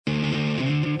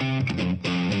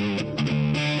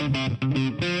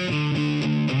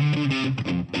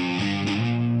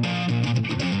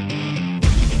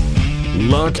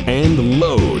lock, and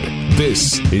load.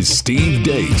 This is Steve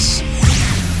Deace.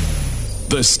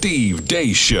 The Steve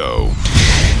Deace Show.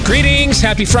 Greetings.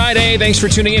 Happy Friday. Thanks for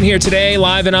tuning in here today,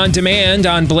 live and on demand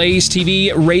on Blaze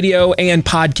TV, radio, and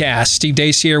podcast. Steve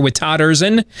Deace here with Todd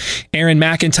Erzin, Aaron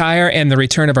McIntyre, and the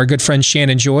return of our good friend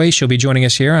Shannon Joy. She'll be joining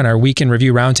us here on our Weekend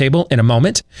Review Roundtable in a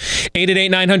moment.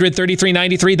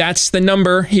 888-900-3393. That's the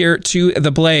number here to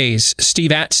the Blaze.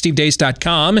 Steve at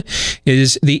stevedeace.com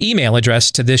is the email address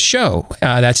to this show.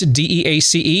 That's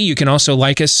DEACE. You can also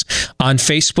like us on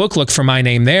Facebook. Look for my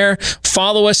name there.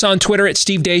 Follow us on Twitter at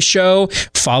Steve Deace Show.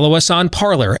 Follow us on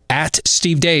Parler at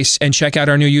Steve Deace, and check out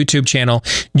our new YouTube channel,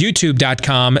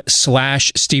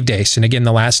 youtube.com/Steve Deace. And again,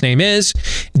 the last name is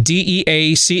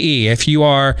DEACE. If you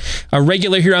are a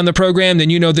regular here on the program, then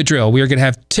you know the drill. We are going to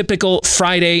have typical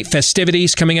Friday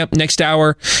festivities coming up next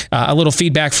hour, a little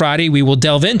Feedback Friday. We will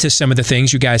delve into some of the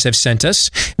things you guys have sent us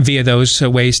via those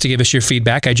ways to give us your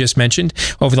feedback I just mentioned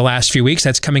over the last few weeks.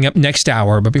 That's coming up next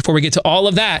hour. But before we get to all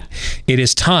of that, it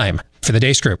is time for the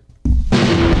Deace Group.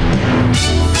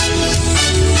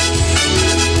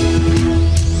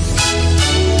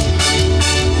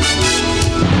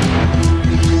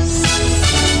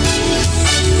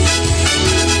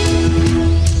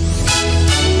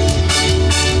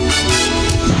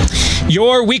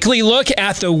 Your weekly look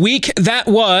at the week that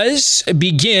was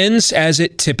begins as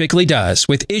it typically does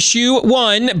with issue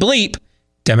 1, bleep,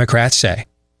 Democrats say.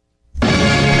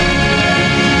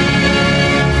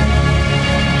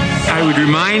 I would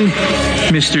remind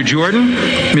Mr. Jordan,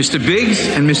 Mr. Biggs,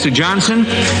 and Mr. Johnson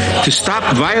to stop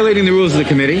violating the rules of the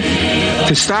committee,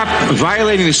 to stop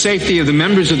violating the safety of the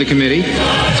members of the committee,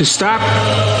 to stop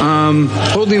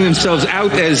holding themselves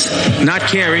out as not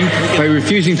caring by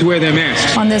refusing to wear their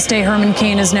masks. On this day, Herman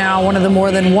Cain is now one of the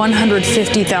more than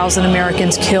 150,000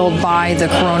 Americans killed by the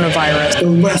coronavirus. The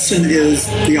lesson is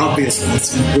the obvious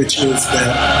lesson, which is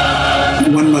that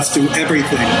one must do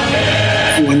everything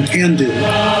one can do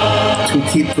to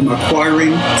keep from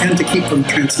acquiring and to keep from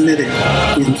transmitting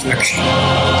the infection.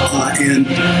 And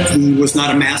he was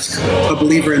not a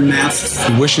believer in masks.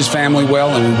 We wish his family well,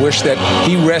 and we wish that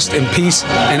he rest in peace.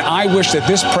 And I wish that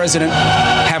this president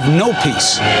have no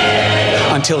peace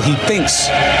until he thinks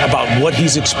about what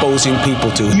he's exposing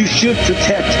people to. You should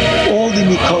protect all the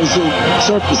mucosal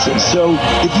surfaces. So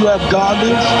if you have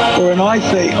goggles or an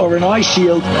eye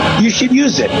shield, you should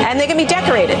use it. And they can be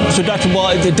decorated. So, Dr.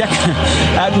 Wall,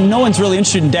 no one's really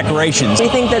interested in decorations. We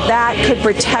think that could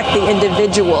protect the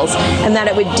individuals and that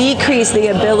it would decrease the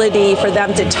ability for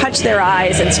them to touch their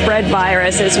eyes and spread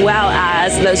virus as well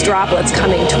as those droplets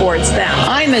coming towards them.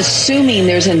 I'm assuming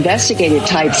there's investigative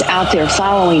types out there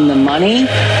following the money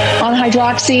on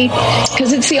hydroxy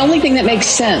because it's the only thing that makes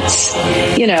sense.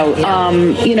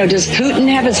 Does Putin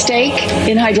have a stake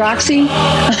in hydroxy?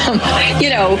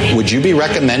 Would you be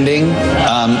recommending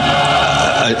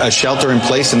a shelter in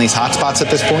place in these hotspots at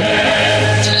this point?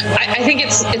 I think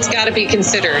it's got to be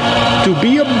considered. To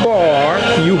be a bar,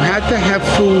 you had to have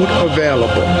food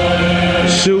available.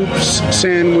 Soups,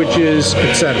 sandwiches,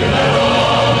 etc.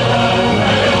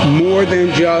 More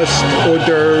than just hors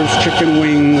d'oeuvres, chicken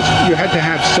wings. You had to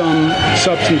have some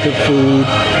substantive food.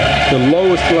 The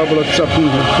lowest level of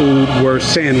substantive food were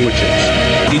sandwiches.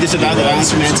 Do you disavow the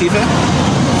violence from Antifa?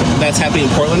 That's happening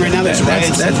in Portland right now? That's a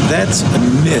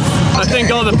myth. I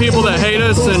think all the people that hate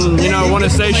us and, want to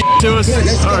say shit to us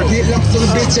are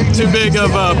too big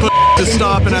of a to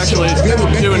stop and actually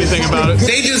do anything about it.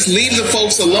 They just leave the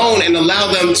folks alone and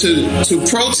allow them to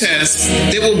protest.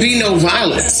 There will be no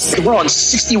violence. We're on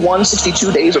 61,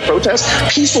 62 days of protest,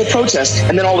 peaceful protest,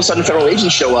 and then all of a sudden federal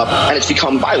agents show up and it's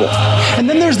become violent. And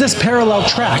then there's this parallel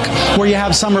track where you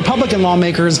have some Republican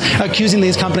lawmakers accusing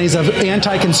these companies of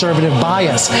anti-conservative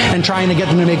bias and trying to get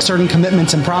them to make certain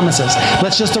commitments and promises.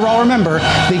 Let's just all remember,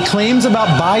 the claims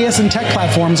about bias in tech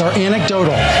platforms are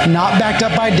anecdotal, not backed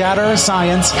up by data or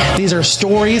science. These are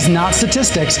stories, not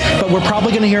statistics, but we're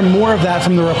probably going to hear more of that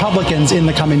from the Republicans in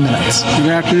the coming minutes. Good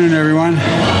afternoon, everyone.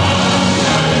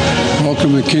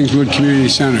 Welcome to Kingswood Community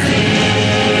Center.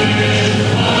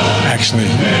 Actually,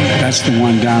 that's the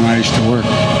one down I used to work.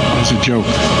 It's a joke.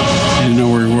 I didn't know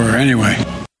where we were anyway.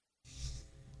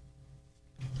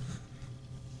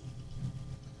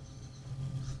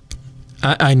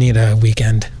 I need a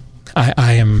weekend.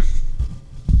 I'm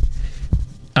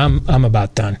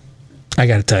about done. I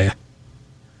got to tell you.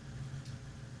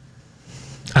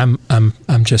 I'm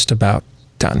just about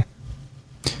done.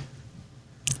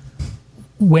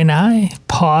 When I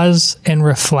pause and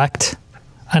reflect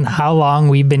on how long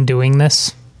we've been doing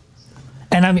this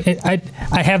And I mean,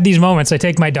 I have these moments. I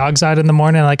take my dogs out in the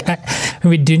morning, like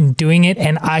we're doing it,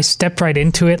 and I stepped right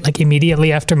into it, like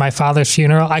immediately after my father's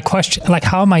funeral. I question, like,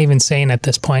 how am I even sane at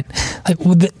this point? Like,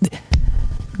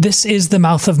 this is the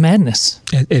mouth of madness.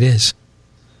 It is,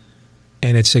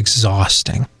 and it's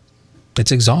exhausting.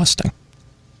 It's exhausting.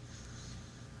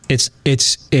 It's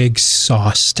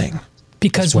exhausting.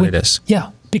 Because that's what it is.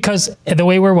 Yeah, because the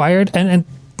way we're wired, and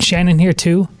Shannon here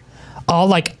too, all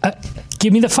like,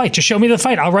 give me the fight. Just show me the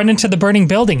fight. I'll run into the burning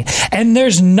building. And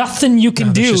there's nothing you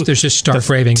can do. There's just stark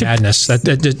raving madness.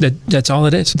 That's all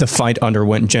it is. The fight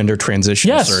underwent gender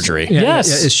transition surgery. Yeah,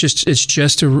 yes.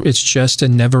 It's just a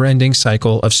never-ending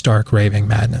cycle of stark raving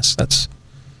madness.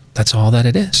 That's all that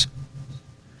it is.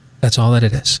 That's all that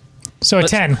it is. So a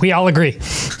 10, we all agree.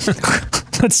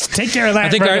 Let's take care of that. I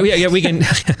think we can.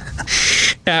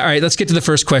 All right, let's get to the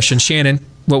first question. Shannon,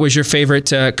 what was your favorite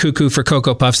cuckoo for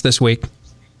Cocoa Puffs this week?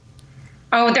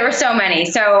 Oh, there were so many.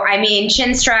 So, I mean,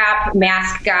 Chinstrap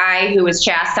mask guy who was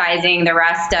chastising the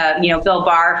rest of, Bill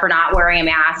Barr for not wearing a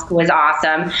mask was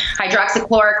awesome.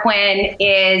 Hydroxychloroquine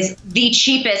is the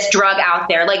cheapest drug out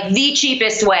there, like the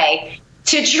cheapest way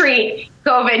to treat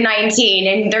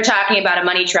COVID-19. And they're talking about a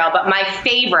money trail. But my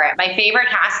favorite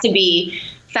has to be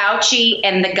Fauci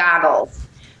and the goggles,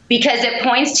 because it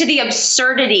points to the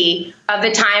absurdity of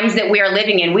the times that we are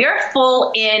living in. We are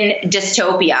full in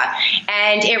dystopia.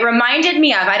 And it reminded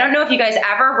me of, I don't know if you guys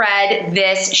ever read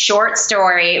this short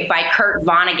story by Kurt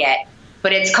Vonnegut,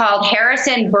 but it's called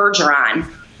Harrison Bergeron.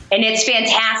 And it's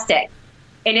fantastic.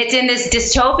 And it's in this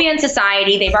dystopian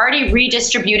society. They've already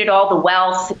redistributed all the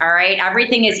wealth, all right?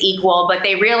 Everything is equal, but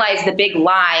they realize the big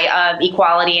lie of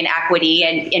equality and equity,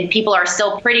 and people are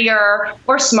still prettier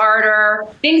or smarter.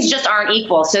 Things just aren't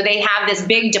equal. So they have this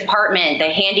big department, the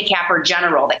handicapper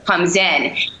general, that comes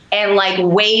in and like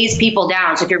weighs people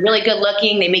down. So if you're really good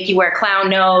looking, they make you wear a clown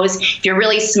nose. If you're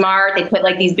really smart, they put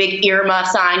like these big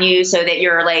earmuffs on you so that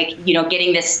you're like,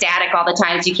 getting this static all the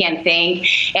time so you can't think.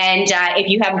 And if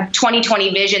you have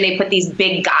 20/20 vision, they put these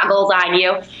big goggles on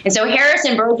you. And so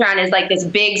Harrison Bergeron is like this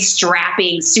big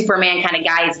strapping Superman kind of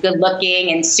guy. He's good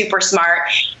looking and super smart.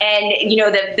 And,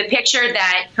 the picture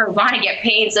that Kurt Vonnegut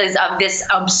paints is of this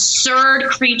absurd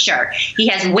creature. He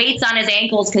has weights on his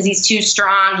ankles because he's too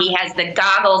strong. He has the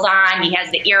goggles on, he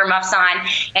has the earmuffs on,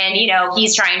 and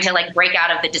he's trying to like break out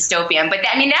of the dystopian. But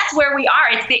that's where we are.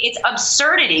 It's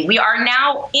absurdity. We are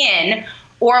now in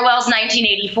Orwell's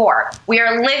 1984. We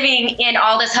are living in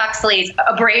Aldous Huxley's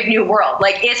A Brave New World.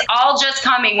 Like, it's all just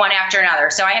coming one after another.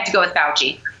 So I have to go with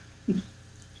Fauci.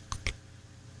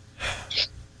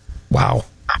 Wow.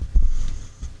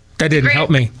 That didn't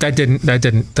help me. That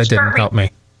didn't help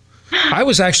me. I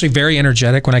was actually very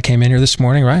energetic when I came in here this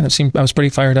morning, right? I was pretty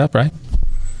fired up, right?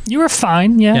 You were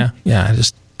fine, yeah. Yeah.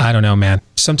 I don't know, man.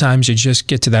 Sometimes you just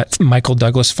get to that Michael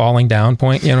Douglas falling down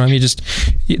point. You're just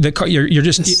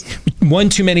one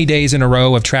too many days in a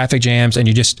row of traffic jams, and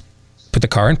you just put the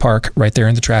car in park right there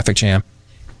in the traffic jam,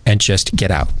 and just get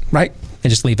out, right,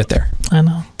 and just leave it there. I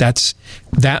know.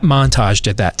 That montage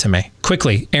did that to me.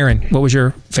 Quickly, Aaron, what was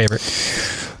your favorite?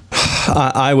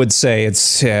 I would say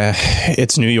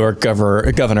it's New York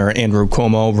Governor Andrew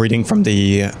Cuomo reading from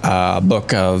the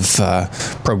book of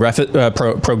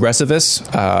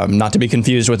Progressivists, not to be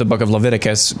confused with the book of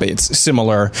Leviticus, but it's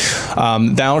similar.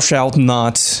 Thou shalt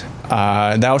not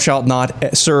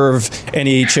serve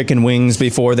any chicken wings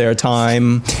before their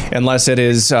time, unless it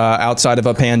is outside of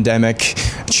a pandemic.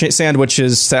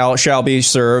 Sandwiches shall be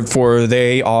served, for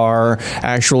they are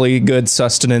actually good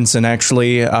sustenance, and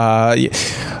actually,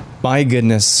 my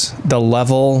goodness, the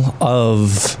level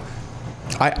of...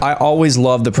 I always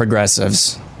love the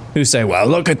progressives who say, well,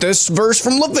 look at this verse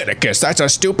from Leviticus. That's a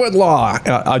stupid law.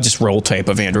 I'll just roll tape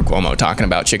of Andrew Cuomo talking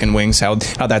about chicken wings, how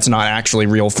that's not actually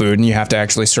real food, and you have to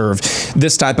actually serve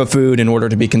this type of food in order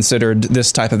to be considered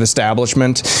this type of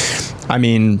establishment. I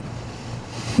mean,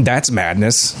 that's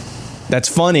madness. That's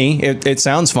funny. It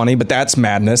sounds funny, but that's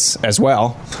madness as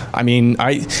well. I mean,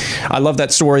 I love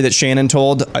that story that Shannon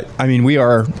told. I mean,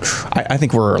 I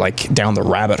think we're like down the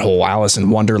rabbit hole, Alice in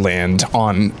Wonderland,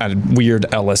 on a weird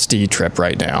LSD trip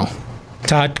right now.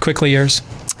 Todd, quickly yours.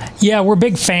 Yeah, we're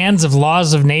big fans of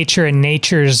Laws of Nature and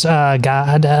Nature's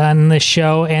God on this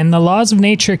show. And the Laws of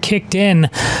Nature kicked in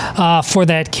for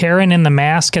that Karen in the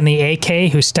mask and the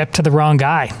AK who stepped to the wrong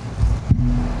guy.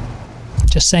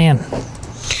 Just saying.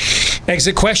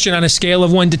 Exit question: on a scale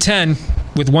of 1 to 10,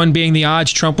 with 1 being the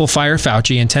odds Trump will fire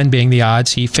Fauci and 10 being the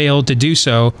odds he failed to do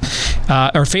so,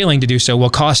 or failing to do so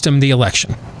will cost him the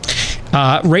election.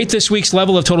 Rate this week's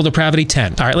level of total depravity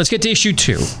 10. All right, let's get to issue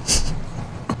 2.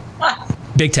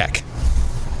 Big tech.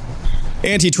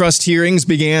 Antitrust hearings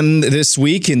began this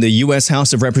week in the U.S.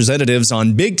 House of Representatives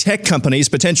on big tech companies'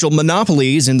 potential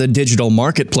monopolies in the digital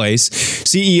marketplace.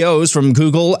 CEOs from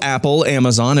Google, Apple,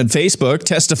 Amazon, and Facebook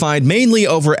testified mainly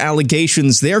over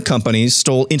allegations their companies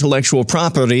stole intellectual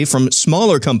property from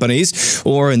smaller companies,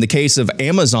 or in the case of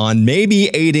Amazon, maybe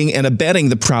aiding and abetting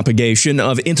the propagation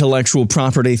of intellectual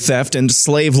property theft and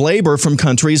slave labor from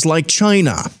countries like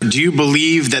China. Do you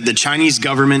believe that the Chinese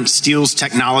government steals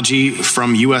technology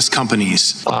from U.S. companies?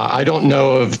 I don't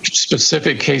know of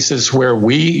specific cases where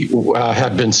we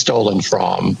have been stolen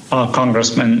from.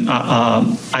 Congressman, I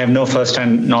have no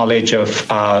first-hand knowledge of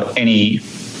any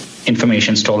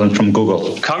information stolen from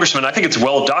Google. Congressman, I think it's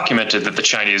well documented that the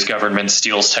Chinese government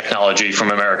steals technology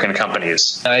from American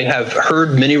companies. I have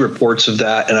heard many reports of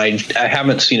that, and I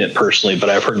haven't seen it personally, but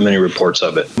I've heard many reports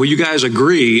of it. Will you guys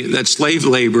agree that slave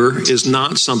labor is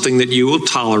not something that you will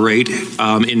tolerate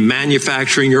in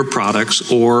manufacturing your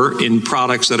products or in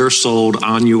products that are sold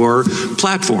on your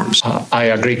platforms? I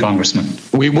agree, Congressman.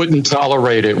 We wouldn't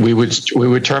tolerate it. We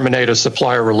would terminate a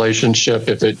supplier relationship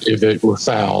if it were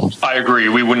found. I agree.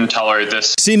 We wouldn't tolerate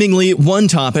this. Seemingly, one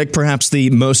topic, perhaps the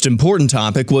most important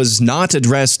topic, was not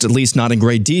addressed, at least not in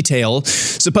great detail: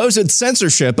 supposed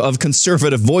censorship of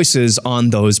conservative voices on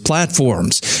those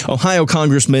platforms. Ohio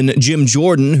Congressman Jim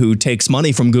Jordan, who takes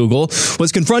money from Google,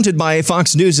 was confronted by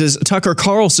Fox News' Tucker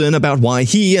Carlson about why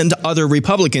he and other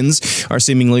Republicans are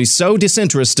seemingly so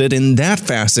disinterested in that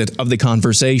facet of the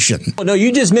conversation. No,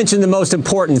 you just mentioned the most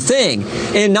important thing.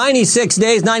 In 96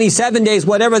 days, 97 days,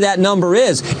 whatever that number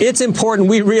is, it's important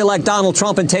we re-elect Donald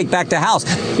Trump and take back the House.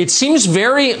 It seems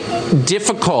very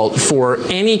difficult for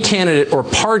any candidate or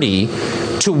party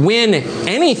to win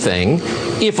anything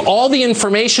if all the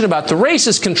information about the race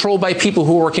is controlled by people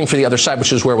who are working for the other side,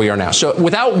 which is where we are now. So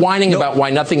without whining about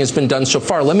why nothing has been done so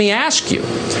far, let me ask you.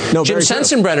 Jim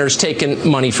Sensenbrenner's taken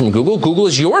money from Google. Google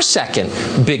is your second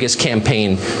biggest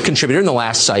campaign contributor in the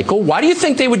last cycle. Why do you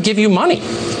think they would give you money?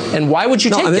 And why would you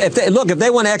take it? If they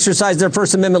want to exercise their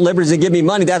First Amendment liberties and give me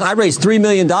money, I raised $3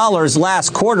 million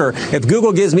last quarter. If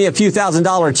Google gives me a few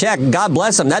 $1,000 check, God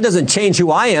bless them. That doesn't change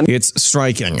who I am. It's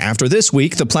striking. After this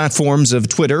week, the platforms of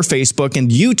Twitter, Facebook,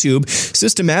 and YouTube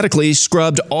systematically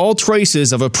scrubbed all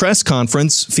traces of a press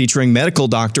conference featuring medical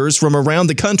doctors from around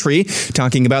the country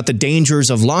talking about the dangers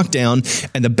of lockdown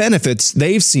and the benefits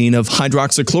they've seen of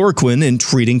hydroxychloroquine in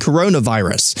treating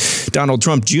coronavirus. Donald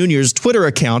Trump Jr.'s Twitter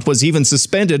account was even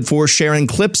suspended for sharing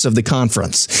clips of the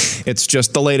conference. It's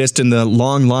just the latest in the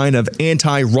long line of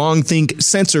anti-wrongthink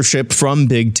censorship from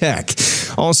big tech.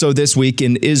 Also this week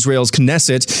in Israel's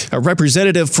Knesset, a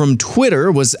representative from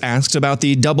Twitter was asked about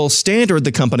the double standard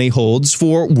the company holds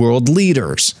for world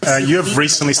leaders. You have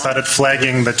recently started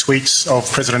flagging the tweets of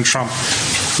President Trump.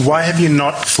 Why have you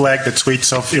not flagged the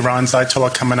tweets of Iran's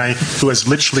Ayatollah Khamenei, who has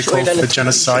literally called for the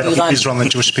genocide of Israel and the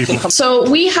Jewish people? So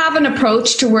we have an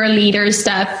approach to world leaders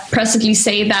that presently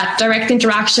say that direct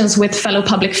interactions with fellow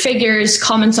public figures,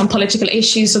 comments on political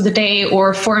issues of the day,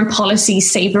 or foreign policy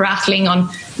saber-rattling on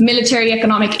military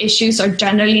economic issues are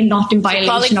generally not in violation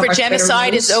Calling of for our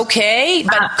genocide is okay,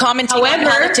 but commenting on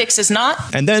politics is not.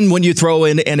 And then when you throw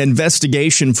in an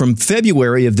investigation from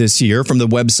February of this year from the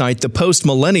website The Post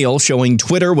Millennial showing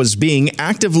Twitter was being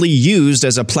actively used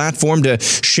as a platform to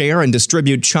share and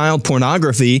distribute child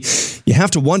pornography, you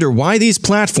have to wonder why these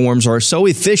platforms are so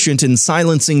efficient in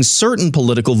silencing certain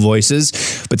political voices,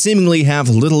 but seemingly have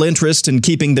little interest in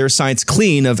keeping their sites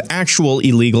clean of actual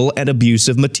illegal and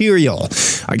abusive material.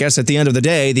 I guess at the end of the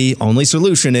day, the only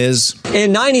solution is...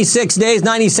 in 96 days,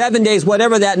 97 days,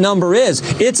 whatever that number is,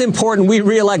 it's important we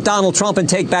re-elect Donald Trump and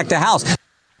take back the House.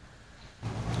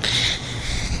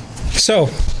 So,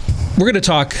 we're going to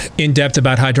talk in depth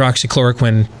about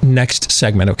hydroxychloroquine next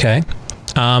segment, okay?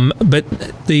 But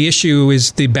the issue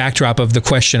is the backdrop of the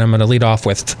question I'm going to lead off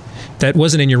with. That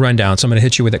wasn't in your rundown, so I'm going to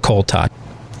hit you with it cold, Todd.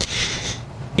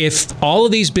 If all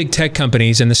of these big tech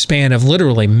companies in the span of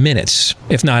literally minutes,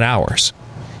 if not hours,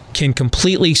 can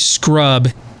completely scrub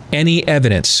any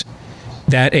evidence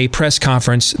that a press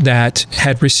conference that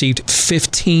had received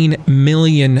 15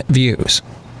 million views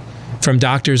from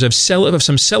doctors of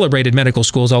some celebrated medical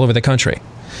schools all over the country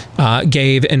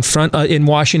gave in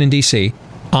Washington, D.C.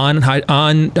 on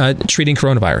treating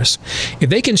coronavirus, if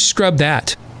they can scrub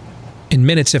that in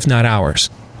minutes, if not hours,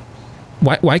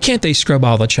 why can't they scrub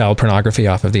all the child pornography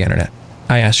off of the internet?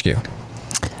 I ask you.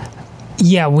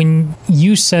 Yeah, when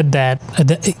you said that,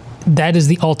 that is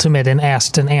the ultimate in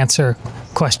asked and answer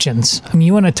questions. I mean,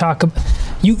 you want to talk about,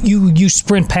 you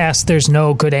sprint past, there's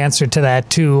no good answer to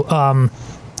that, to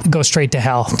go straight to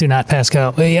hell, do not pass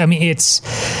go. I mean,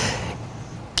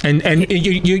 And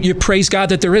you praise God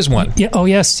that there is one. Yeah. Oh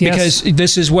yes. Because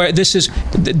this is where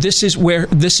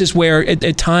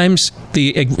at times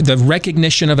the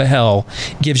recognition of a hell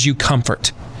gives you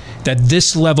comfort that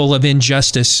this level of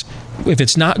injustice, if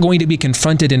it's not going to be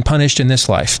confronted and punished in this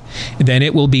life, then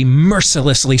it will be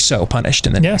mercilessly so punished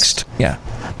in the next. Yeah.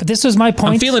 But this was my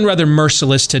point. I'm feeling rather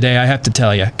merciless today, I have to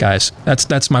tell you, guys.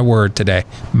 That's my word today.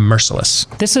 Merciless.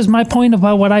 This is my point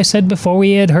about what I said before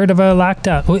we had heard of a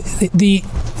lockdown.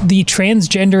 The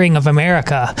transgendering of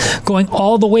America, going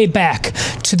all the way back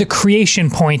to the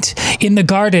creation point in the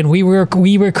garden. We were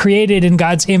created in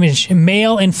God's image,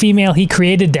 male and female. He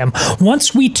created them.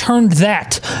 Once we turned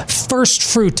that first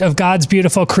fruit of God's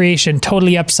beautiful creation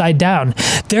totally upside down,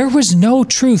 there was no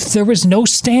truth. There was no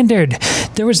standard.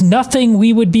 There was nothing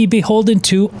we would be beholden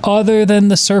to other than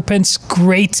the serpent's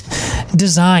great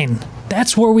design.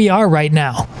 That's where we are right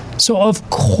now. So of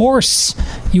course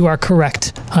you are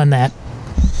correct on that.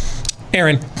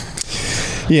 Aaron.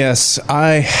 Yes,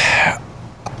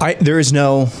 there is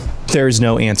no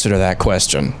answer to that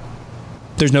question.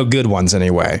 There's no good ones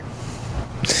anyway.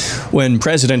 When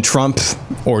President Trump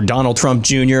or Donald Trump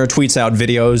Jr. tweets out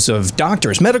videos of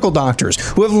doctors, medical doctors,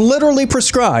 who have literally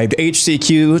prescribed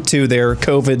HCQ to their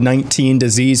COVID-19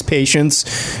 disease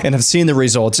patients and have seen the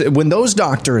results, when those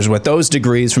doctors with those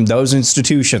degrees from those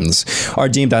institutions are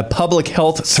deemed a public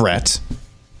health threat,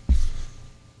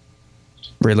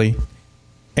 really?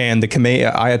 And the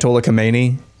Ayatollah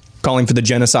Khomeini calling for the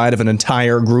genocide of an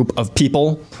entire group of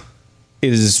people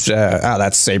is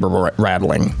that's saber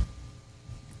rattling.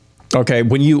 Okay,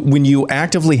 when you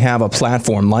actively have a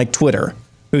platform like Twitter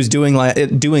who's doing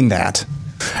that,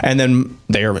 and then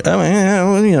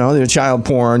they're child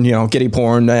porn, kiddie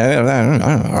porn,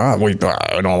 we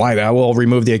don't like that. We'll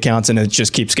remove the accounts, and it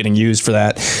just keeps getting used for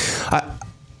that.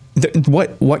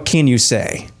 What can you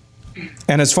say?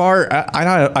 And as far,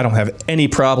 I don't have any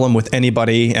problem with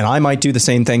anybody, and I might do the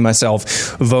same thing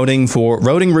myself, voting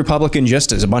Republican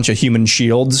just as a bunch of human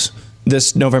shields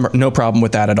this November. No problem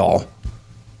with that at all.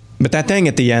 But that thing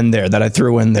at the end there that I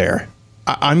threw in there,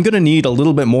 I'm going to need a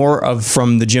little bit more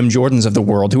from the Jim Jordans of the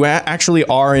world, who actually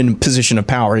are in position of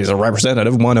power. He's a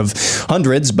representative, one of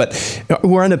hundreds, but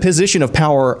who are in a position of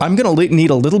power. I'm going to need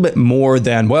a little bit more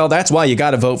than, well, that's why you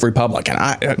got to vote Republican.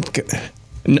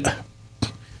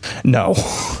 No.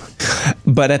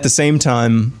 But at the same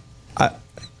time,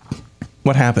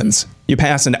 what happens? You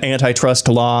pass an antitrust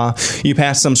law. You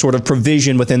pass some sort of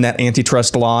provision within that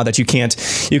antitrust law that you can't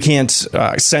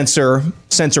censor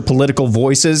political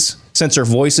voices, censor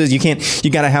voices. You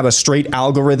got to have a straight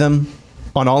algorithm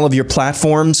on all of your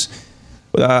platforms.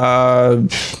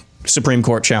 Supreme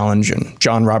Court challenge, and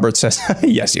John Roberts says,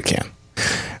 yes, you can.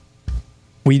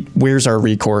 Where's our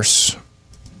recourse?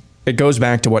 It goes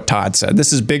back to what Todd said.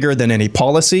 This is bigger than any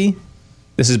policy.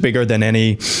 This is bigger than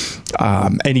any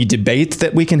debate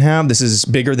that we can have. This is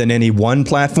bigger than any one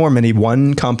platform, any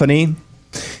one company.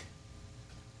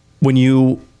 When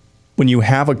you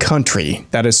have a country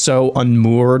that is so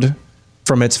unmoored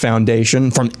from its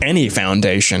foundation, from any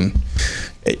foundation,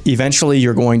 eventually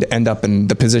you're going to end up in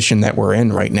the position that we're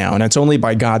in right now. And it's only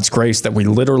by God's grace that we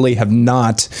literally have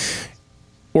not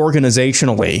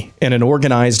organizationally, in an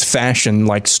organized fashion,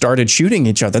 started shooting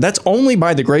each other. That's only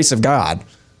by the grace of God.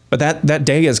 But that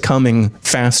day is coming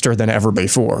faster than ever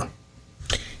before.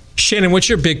 Shannon, what's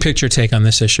your big picture take on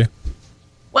this issue?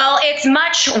 Well, it's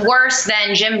much worse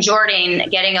than Jim Jordan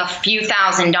getting a few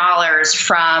 $1,000s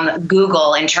from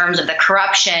Google in terms of the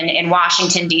corruption in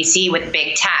Washington, D.C. with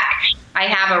big tech. I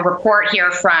have a report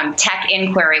here from Tech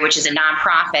Inquiry, which is a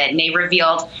nonprofit, and they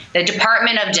revealed the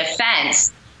Department of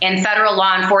Defense and federal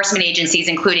law enforcement agencies,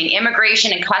 including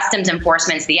Immigration and Customs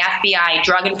Enforcement, the FBI,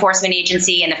 Drug Enforcement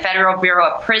Agency, and the Federal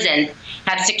Bureau of Prisons,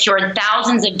 have secured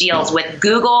thousands of deals with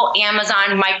Google,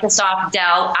 Amazon, Microsoft,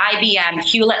 Dell, IBM,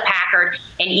 Hewlett-Packard,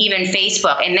 and even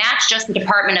Facebook. And that's just the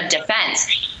Department of Defense.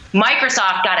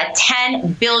 Microsoft got a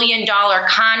 $10 billion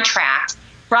contract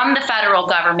from the federal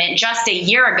government just a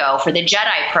year ago for the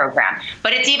JEDI program.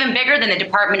 But it's even bigger than the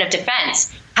Department of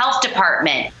Defense. Health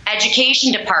Department,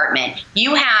 Education Department.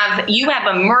 You have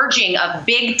a merging of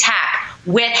big tech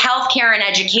with healthcare and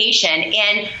education,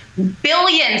 and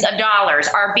billions of dollars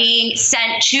are being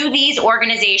sent to these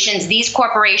organizations, these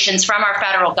corporations from our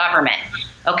federal government.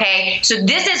 Okay, so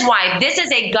this is why this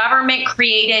is a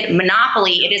government-created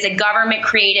monopoly. It is a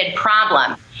government-created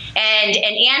problem. And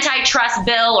an antitrust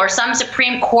bill or some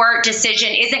Supreme Court decision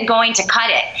isn't going to cut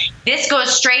it. This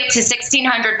goes straight to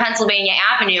 1600 Pennsylvania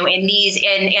Avenue in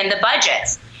the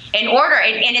budgets. And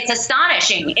it's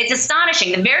astonishing. It's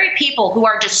astonishing. The very people who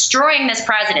are destroying this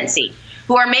presidency,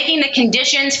 who are making the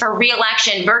conditions for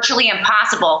re-election virtually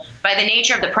impossible by the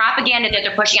nature of the propaganda that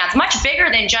they're pushing out. It's much bigger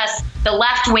than just the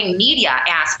left-wing media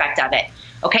aspect of it.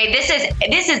 Okay, this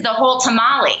is the whole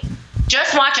tamale.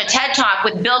 Just watch a TED Talk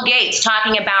with Bill Gates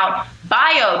talking about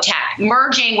biotech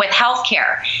merging with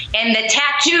healthcare and the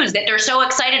tattoos that they're so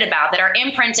excited about that are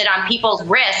imprinted on people's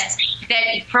wrists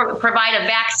that provide a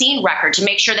vaccine record to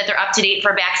make sure that they're up to date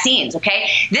for vaccines. Okay,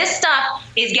 this stuff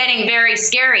is getting very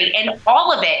scary, and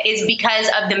all of it is because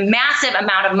of the massive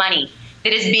amount of money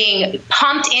that is being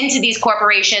pumped into these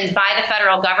corporations by the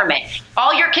federal government.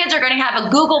 All your kids are going to have a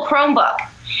Google Chromebook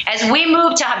as we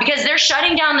move to, because they're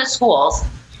shutting down the schools.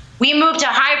 We move to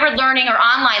hybrid learning or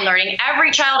online learning. Every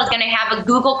child is going to have a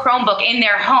Google Chromebook in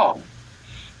their home.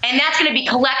 And that's going to be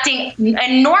collecting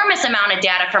enormous amount of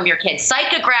data from your kids,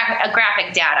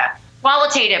 psychographic data,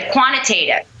 qualitative,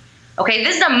 quantitative. Okay,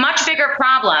 this is a much bigger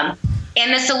problem.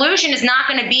 And the solution is not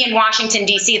going to be in Washington,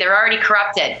 D.C. They're already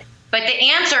corrupted. But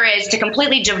the answer is to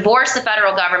completely divorce the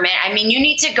federal government. I mean, you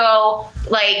need to go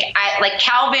like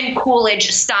Calvin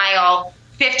Coolidge style,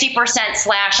 50%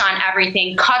 slash on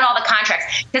everything, cut all the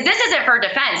contracts. Because this isn't for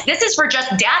defense. This is for just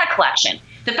data collection.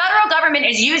 The federal government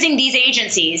is using these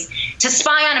agencies to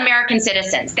spy on American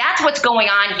citizens. That's what's going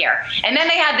on here. And then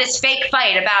they have this fake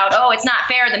fight about, oh, it's not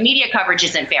fair. The media coverage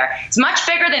isn't fair. It's much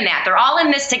bigger than that. They're all in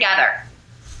this together.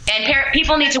 And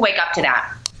people need to wake up to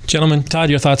that. Gentlemen, Todd,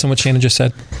 your thoughts on what Shannon just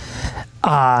said?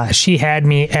 She had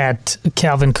me at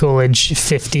Calvin Coolidge,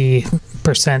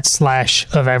 50% slash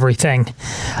of everything.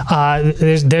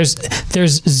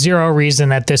 There's zero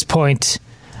reason at this point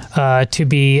to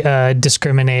be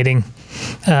discriminating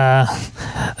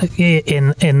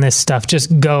in this stuff.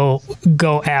 Just go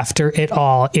after it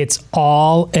all. It's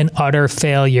all an utter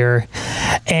failure,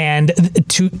 and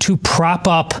to prop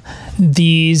up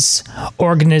these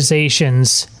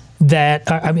organizations that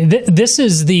this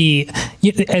is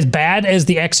as bad as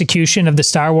the execution of the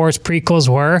Star Wars prequels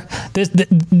were.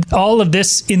 All of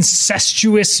this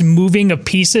incestuous moving of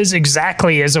pieces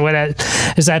exactly is what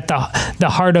is at the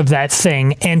heart of that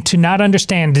thing. And to not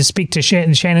understand, to speak to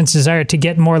Shannon's desire to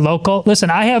get more local.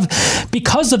 Listen, I have,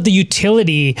 because of the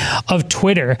utility of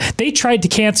Twitter, they tried to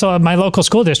cancel my local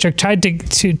school district, tried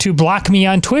to block me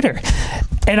on Twitter.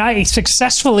 And I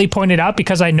successfully pointed out,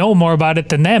 because I know more about it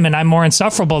than them and I'm more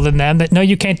insufferable than them, that no,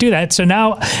 you can't do that. So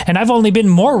now, and I've only been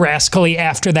more rascally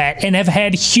after that and have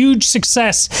had huge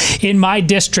success in my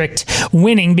district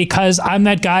winning because I'm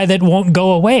that guy that won't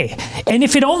go away. And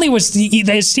if it only was,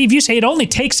 as Steve, you say, it only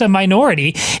takes a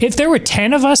minority. If there were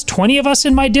 10 of us, 20 of us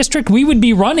in my district, we would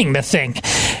be running the thing.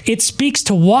 It speaks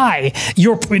to why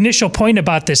your initial point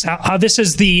about this, how this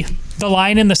is the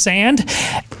line in the sand.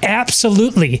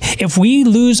 Absolutely. If we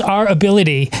lose our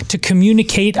ability to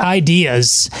communicate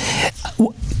ideas,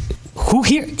 who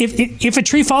here? If a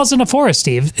tree falls in a forest,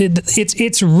 Steve,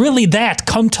 it's really that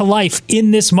come to life in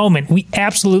this moment. We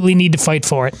absolutely need to fight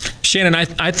for it. Shannon,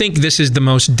 I think this is the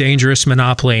most dangerous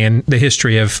monopoly in the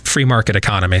history of free market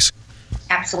economies.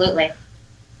 Absolutely.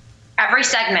 Every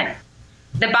segment.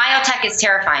 The biotech is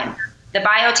terrifying. The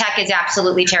biotech is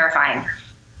absolutely terrifying.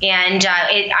 And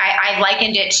I've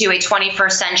likened it to a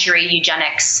 21st century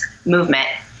eugenics movement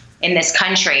in this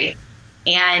country.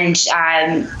 And,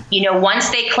 once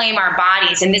they claim our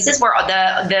bodies, and this is where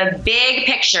the big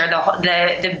picture,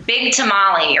 the big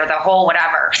tamale or the whole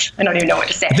whatever, I don't even know what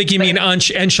to say. I think you mean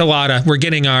enchilada. We're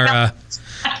getting our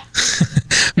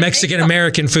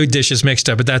Mexican-American food dishes mixed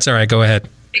up, but that's all right. Go ahead.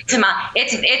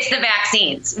 It's the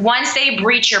vaccines. Once they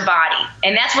breach your body,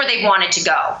 and that's where they wanted to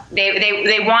go.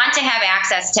 They want to have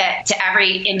access to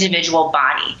every individual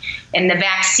body. And the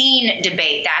vaccine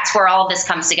debate, that's where all of this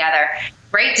comes together.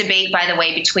 Great debate, by the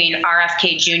way, between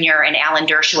RFK Jr. and Alan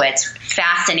Dershowitz.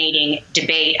 Fascinating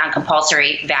debate on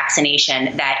compulsory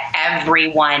vaccination that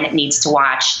everyone needs to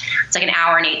watch. It's like an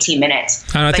hour and 18 minutes.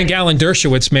 I think Alan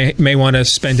Dershowitz may want to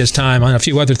spend his time on a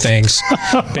few other things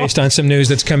based on some news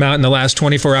that's come out in the last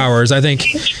 24 hours. I think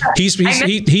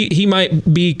he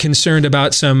might be concerned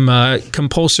about some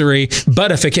compulsory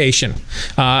buttification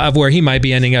of where he might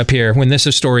be ending up here when this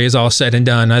story is all said and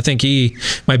done. I think he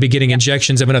might be getting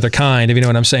injections of another kind, if you know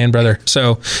what I'm saying, brother.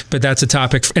 So, but that's a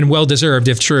topic, and well-deserved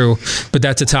if true, but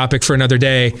that's a topic for another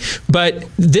day. But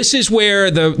this is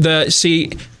where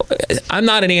see, I'm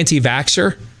not an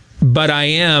anti-vaxxer, but I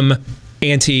am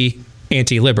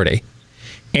anti-liberty.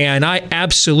 And I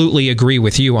absolutely agree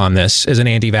with you on this as an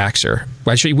anti-vaxxer.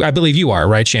 Actually, I believe you are,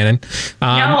 right, Shannon?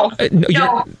 No.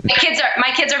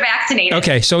 My kids are vaccinated.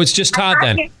 Okay, so it's just Todd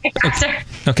then.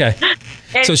 Okay.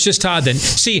 So it's just Todd then.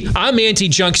 See, I'm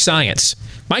anti-junk science.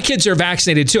 My kids are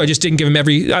vaccinated too. I just didn't give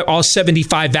them all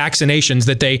 75 vaccinations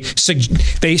that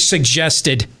they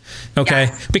suggested. Okay,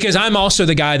 yes. Because I'm also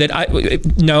the guy that I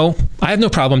have no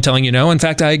problem telling you no. In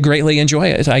fact, I greatly enjoy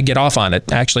it. I get off on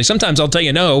it. Actually, sometimes I'll tell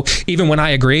you no, even when I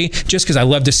agree, just because I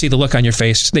love to see the look on your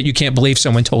face that you can't believe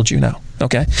someone told you no.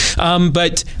 Okay,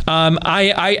 I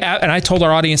told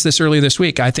our audience this earlier this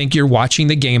week. I think you're watching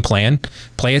the game plan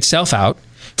play itself out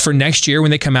for next year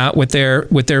when they come out with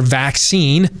their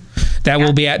vaccine. That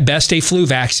will be at best a flu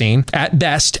vaccine, at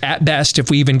best, if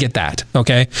we even get that.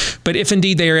 Okay, but if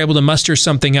indeed they are able to muster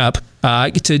something up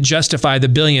to justify the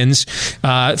billions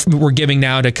we're giving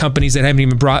now to companies that haven't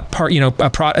even brought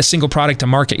a single product to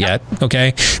market yet.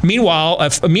 Okay, meanwhile,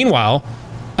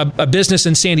 a business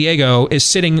in San Diego is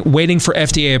sitting waiting for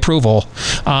FDA approval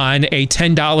on a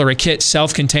 $10 a kit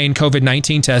self-contained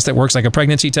COVID-19 test that works like a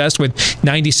pregnancy test with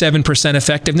 97%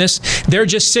 effectiveness. They're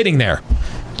just sitting there.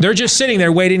 They're just sitting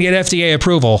there waiting to get FDA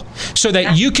approval so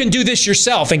that you can do this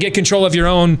yourself and get control of your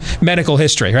own medical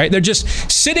history, right? They're just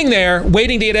sitting there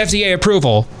waiting to get FDA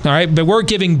approval, all right? But we're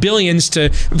giving billions to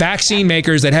vaccine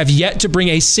makers that have yet to bring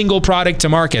a single product to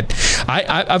market.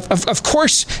 Of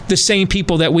course, the same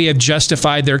people that we have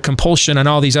justified their compulsion on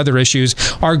all these other issues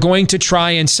are going to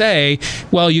try and say,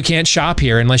 well, you can't shop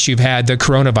here unless you've had the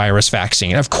coronavirus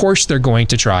vaccine. Of course, they're going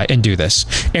to try and do this.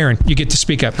 Aaron, you get to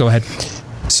speak up. Go ahead.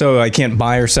 So I can't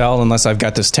buy or sell unless I've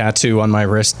got this tattoo on my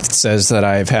wrist that says that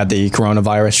I've had the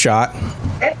coronavirus shot.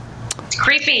 It's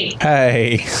creepy.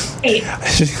 Hey.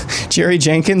 Jerry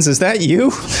Jenkins, is that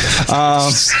you?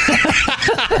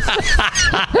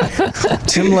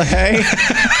 Tim LaHaye.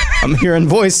 I'm hearing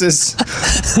voices.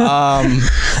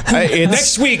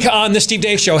 Next week on the Steve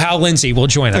Deace Show, Hal Lindsey will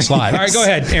join us live. All right, go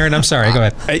ahead, Aaron. I'm sorry. Go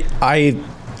ahead.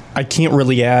 I can't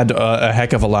really add a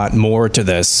heck of a lot more to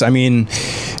this. I mean,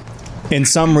 in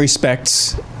some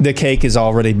respects, the cake is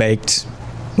already baked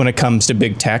when it comes to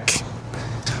big tech.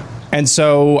 And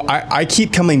so I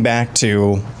keep coming back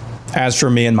to, as for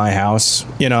me and my house,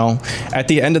 at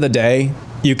the end of the day,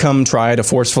 you come try to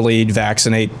forcefully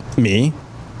vaccinate me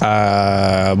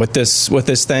with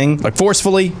this thing, like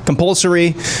forcefully,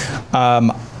 compulsory.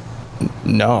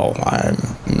 No.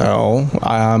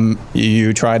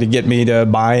 You try to get me to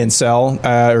buy and sell,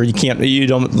 or you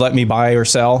don't let me buy or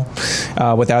sell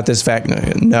without this fact.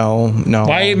 No.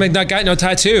 Why you not got no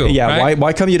tattoo? Yeah. Right?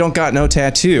 Why come you don't got no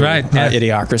tattoo? Right. Yeah.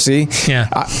 Idiocracy. Yeah.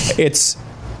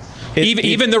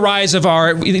 Even the rise of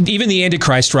even the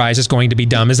Antichrist rise is going to be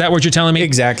dumb. Is that what you're telling me?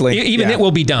 Exactly. Even it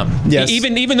will be dumb. Yes.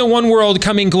 Even the one world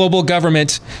coming global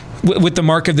government with the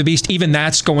mark of the beast, even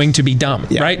that's going to be dumb,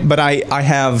 right? But I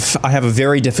have a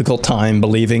very difficult time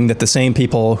believing that the same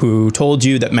people who told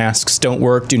you that masks don't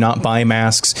work, do not buy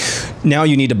masks, now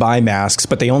you need to buy masks,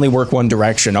 but they only work one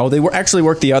direction. Oh, they actually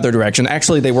work the other direction.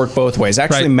 Actually, they work both ways.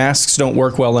 Actually, masks don't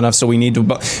work well enough, so we need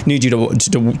you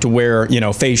to wear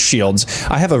face shields.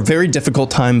 I have a very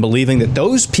difficult time believing that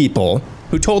those people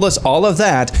who told us all of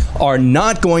that are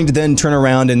not going to then turn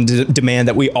around and demand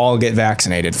that we all get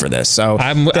vaccinated for this. So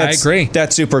I agree.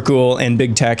 That's super cool. And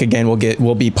big tech again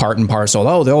will be part and parcel.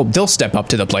 Oh, they'll step up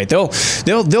to the plate. They'll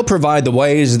provide the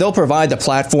ways. They'll provide the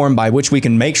platform by which we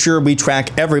can make sure we track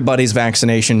everybody's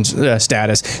vaccination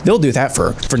status. They'll do that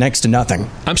for next to nothing.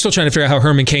 I'm still trying to figure out how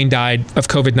Herman Cain died of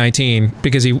COVID-19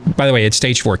 because he, by the way, had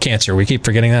stage 4 cancer. We keep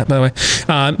forgetting that, by the way.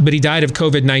 But he died of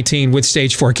COVID-19 with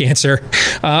stage 4 cancer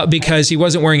because he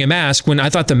wasn't wearing a mask when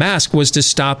I thought the mask was to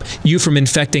stop you from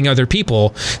infecting other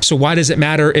people. So why does it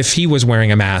matter if he was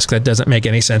wearing a mask? That doesn't make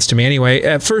any sense to me.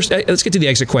 Anyway, first, let's get to the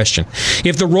exit question.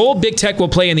 If the role big tech will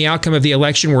play in the outcome of the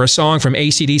election were a song from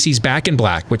AC/DC's Back in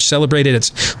Black, which celebrated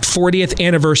its 40th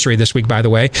anniversary this week, by the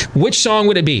way, which song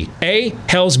would it be? A,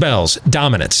 Hell's Bells,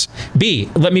 Dominance.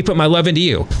 B, Let Me Put My Love Into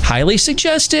You. Highly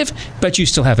suggestive, but you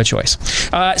still have a choice.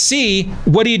 C,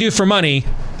 What Do You Do for Money?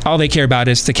 All they care about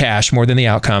is the cash more than the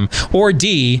outcome. Or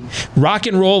D, Rock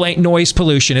and Roll Ain't Noise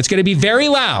Pollution. It's going to be very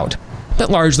loud,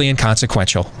 but largely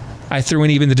inconsequential. I threw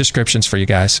in even the descriptions for you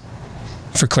guys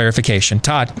for clarification.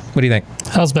 Todd, what do you think?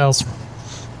 Hell's Bells.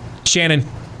 Shannon.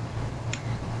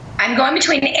 I'm going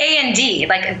between A and D,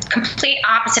 like complete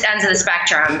opposite ends of the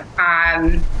spectrum.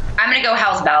 I'm going to go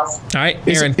Hell's Bells. All right,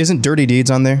 Aaron. Isn't Dirty Deeds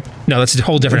on there? No, that's a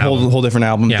whole different album. Whole different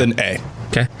album than A.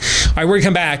 Okay. All right, we're going to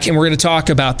come back and we're going to talk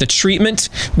about the treatment,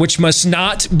 which must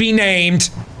not be named,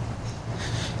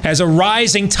 as a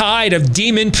rising tide of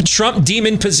Trump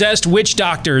demon-possessed witch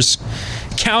doctors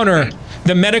counter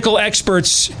the medical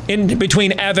experts in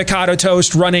between avocado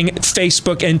toast running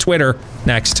Facebook and Twitter.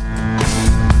 Next.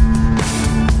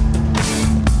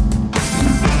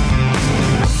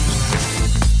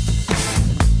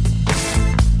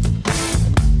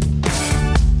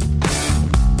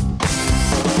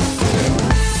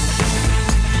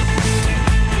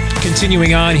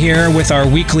 Continuing on here with our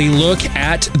weekly look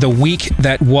at the week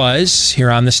that was here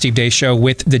on the Steve Deace Show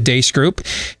with the Deace Group.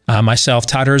 Myself,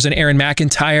 Todd Erzen, Aaron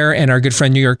McIntyre, and our good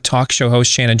friend New York talk show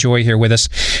host Shannon Joy here with us.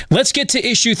 Let's get to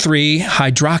issue 3,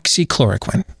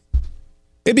 hydroxychloroquine.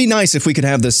 It'd be nice if we could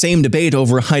have the same debate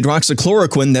over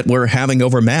hydroxychloroquine that we're having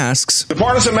over masks. The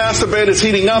partisan mask debate is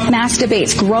heating up. Mask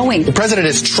debate's growing. The president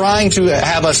is trying to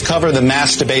have us cover the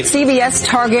mask debate. CVS,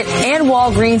 Target, and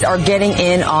Walgreens are getting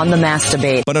in on the mask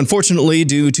debate. But unfortunately,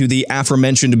 due to the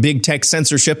aforementioned big tech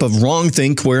censorship of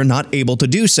wrongthink, we're not able to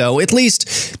do so, at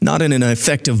least not in an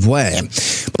effective way.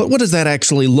 But what does that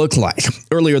actually look like?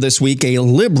 Earlier this week, a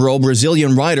liberal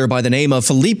Brazilian writer by the name of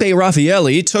Felipe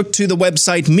Raffaelli took to the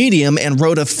website Medium and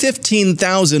wrote a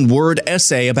 15,000-word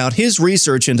essay about his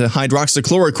research into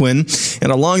hydroxychloroquine, and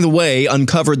along the way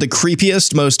uncovered the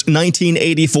creepiest, most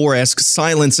 1984-esque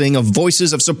silencing of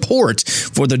voices of support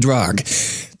for the drug.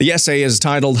 The essay is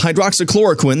titled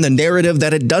Hydroxychloroquine, the narrative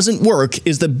that it doesn't work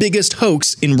is the biggest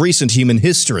hoax in recent human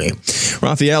history.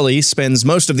 Raffaelli spends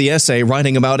most of the essay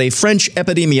writing about a French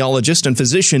epidemiologist and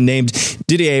physician named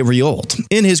Didier Raoult.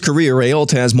 In his career,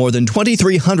 Raoult has more than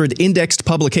 2,300 indexed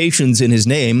publications in his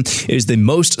name, is the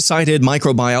most cited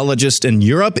microbiologist in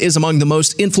Europe, is among the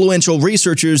most influential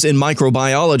researchers in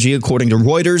microbiology according to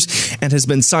Reuters, and has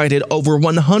been cited over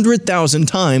 100,000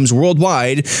 times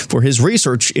worldwide for his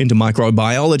research into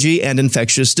microbiology and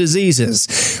infectious diseases.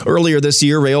 Earlier this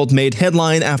year, Raoult made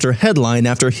headline after headline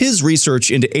after his research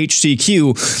into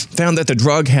HCQ found that the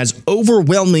drug has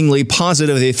overwhelmingly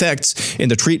positive effects in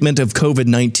the treatment of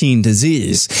COVID-19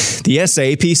 disease. The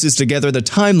essay pieces together the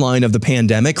timeline of the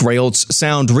pandemic, Raoult's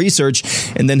sound research,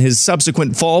 and then his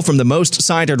subsequent fall from the most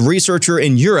cited researcher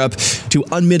in Europe to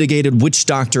unmitigated witch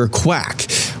doctor quack.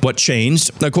 What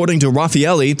changed? According to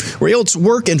Raffaelli, Raoult's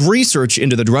work and research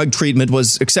into the drug treatment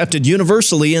was accepted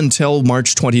universally until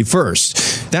March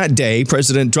 21st. That day,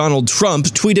 President Donald Trump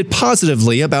tweeted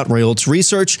positively about Raoult's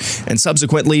research and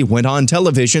subsequently went on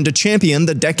television to champion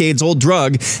the decades-old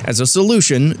drug as a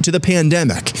solution to the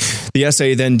pandemic. The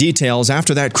essay then details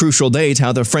after that crucial date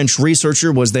how the French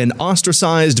researcher was then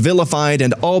ostracized, vilified,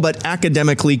 and all but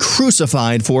academically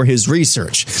crucified for his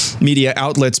research. Media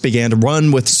outlets began to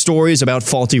run with stories about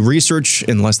faulty research.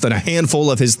 In less than a handful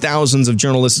of his thousands of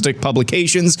journalistic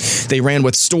publications, they ran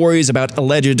with stories about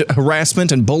alleged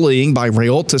harassment and bullying by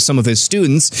Raoult to some of his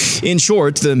students. In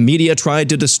short, the media tried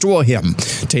to destroy him.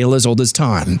 Tale as old as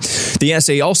time. The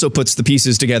essay also puts the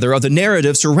pieces together of the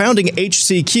narrative surrounding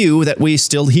HCQ that we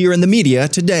still hear in the media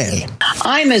today.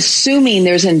 I'm assuming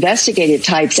there's investigative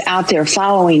types out there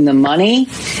following the money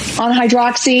on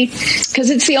hydroxy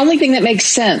because it's the only thing that makes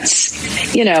sense.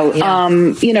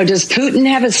 Does Putin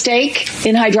have a stake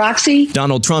in hydroxy?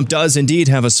 Donald Trump does indeed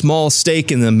have a small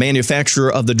stake in the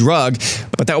manufacture of the drug,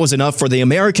 but that was enough for the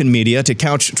American media to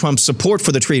couch Trump's support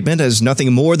for the treatment as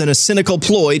nothing more than a cynical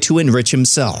ploy to enrich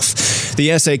himself. The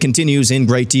essay continues in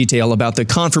great detail about the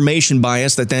confirmation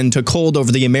bias that then took hold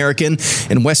over the American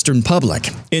and Western public.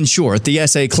 In short, the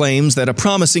essay claims that a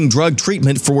promising drug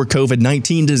treatment for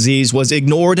COVID-19 disease was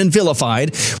ignored and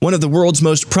vilified. One of the world's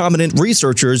most prominent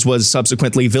researchers was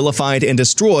subsequently vilified and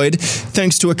destroyed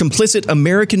thanks to a complicit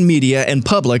American media and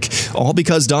public, all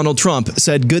because Donald Trump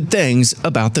said good things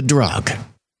about the drug.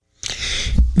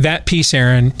 That piece,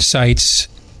 Aaron, cites,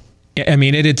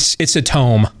 it's a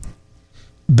tome,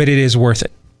 but it is worth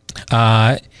it.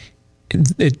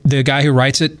 The guy who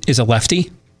writes it is a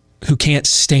lefty who can't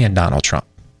stand Donald Trump.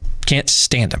 Can't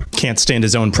stand him. Can't stand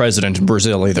his own president in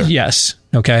Brazil either. Yes.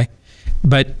 Okay.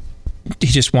 But he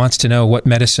just wants to know what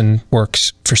medicine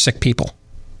works for sick people.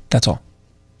 That's all.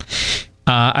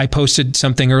 I posted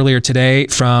something earlier today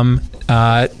from,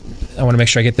 I want to make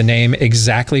sure I get the name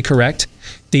exactly correct,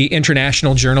 the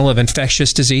International Journal of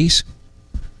Infectious Disease,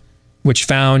 which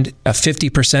found a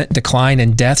 50% decline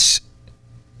in deaths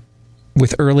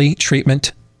with early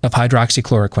treatment of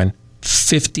hydroxychloroquine.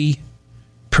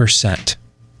 50%.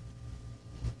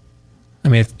 I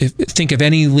mean, think of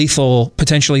any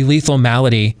potentially lethal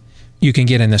malady you can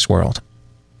get in this world,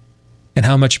 and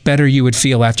how much better you would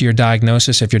feel after your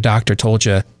diagnosis if your doctor told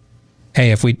you,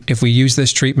 "Hey, if we use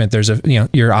this treatment,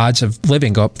 your odds of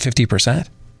living go up 50%."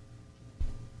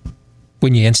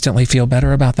 Wouldn't you instantly feel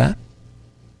better about that?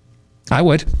 I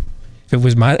would. If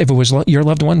it was your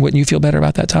loved one, wouldn't you feel better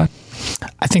about that, Todd?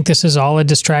 I think this is all a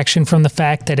distraction from the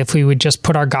fact that if we would just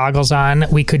put our goggles on,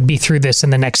 we could be through this in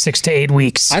the next 6 to 8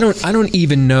 weeks. I don't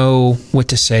even know what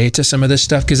to say to some of this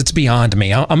stuff because it's beyond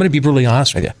me. I'm going to be brutally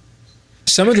honest with you.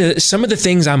 Some of the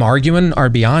things I'm arguing are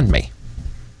beyond me.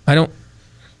 I don't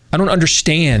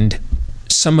understand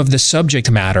some of the subject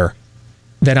matter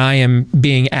that I am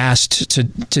being asked to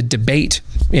debate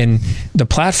in the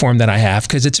platform that I have,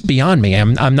 because it's beyond me.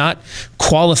 I'm not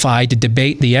qualified to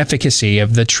debate the efficacy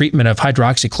of the treatment of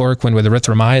hydroxychloroquine with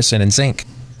erythromycin and zinc.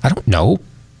 I don't know.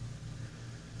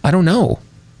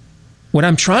 What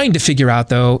I'm trying to figure out,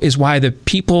 though, is why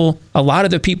a lot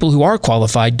of the people who are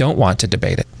qualified don't want to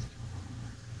debate it.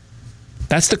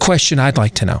 That's the question I'd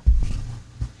like to know.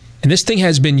 And this thing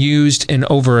has been used in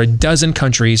over a dozen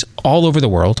countries all over the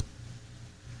world.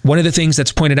 One of the things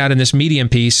that's pointed out in this Medium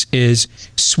piece is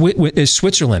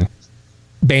Switzerland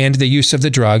banned the use of the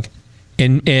drug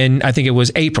in I think it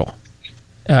was April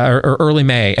or early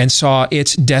May, and saw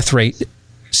its death rate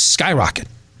skyrocket.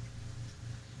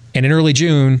 And in early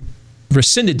June,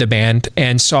 rescinded the ban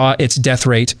and saw its death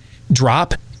rate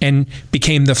drop and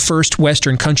became the first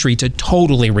Western country to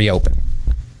totally reopen.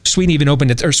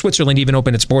 Switzerland even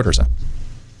opened its borders up.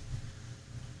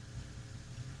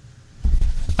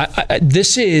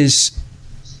 This is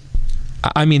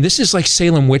like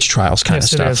Salem witch trials kind of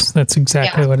stuff. It is. That's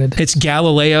exactly what it is. It's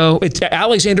Galileo.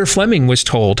 Alexander Fleming was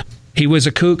told he was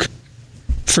a kook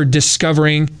for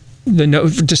discovering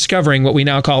what we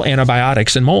now call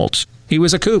antibiotics in molds. He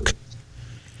was a kook.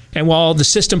 And while the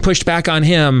system pushed back on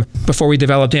him before we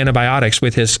developed antibiotics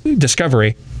with his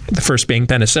discovery, the first being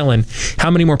penicillin, how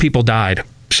many more people died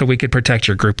so we could protect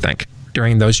your groupthink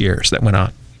during those years that went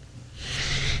on?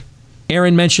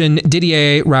 Aaron mentioned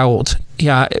Didier Raoult.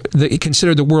 Yeah,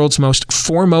 considered the world's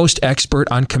foremost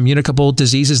expert on communicable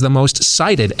diseases, the most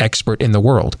cited expert in the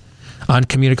world on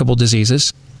communicable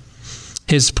diseases.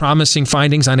 His promising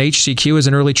findings on HCQ as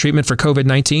an early treatment for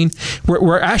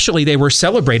COVID-19 they were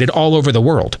celebrated all over the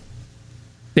world.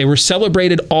 They were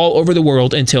celebrated all over the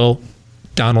world until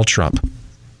Donald Trump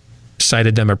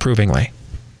cited them approvingly.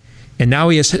 And now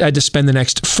he has had to spend the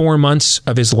next 4 months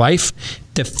of his life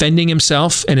defending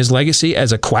himself and his legacy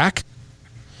as a quack.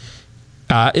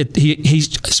 He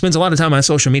spends a lot of time on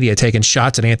social media taking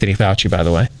shots at Anthony Fauci, by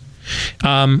the way.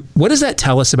 What does that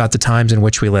tell us about the times in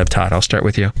which we live, Todd? I'll start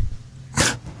with you.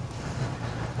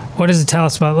 What does it tell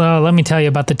us about? Well, let me tell you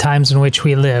about the times in which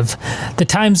we live. The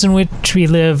times in which we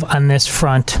live on this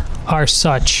front are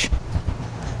such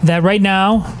that right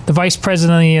now, the Vice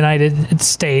President of the United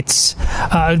States,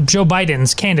 Joe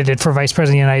Biden's candidate for Vice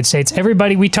President of the United States,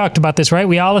 everybody, we talked about this, right?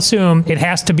 We all assume it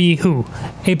has to be who?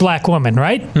 A black woman,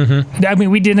 right? Mm-hmm. I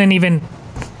mean, we didn't even...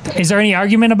 Is there any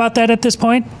argument about that at this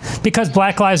point? Because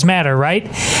Black Lives Matter, right?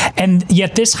 And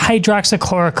yet this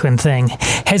hydroxychloroquine thing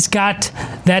has got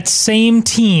that same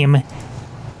team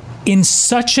in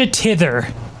such a tither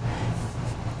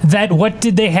that what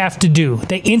did they have to do?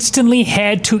 They instantly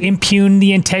had to impugn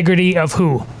the integrity of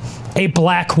who? A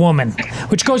black woman,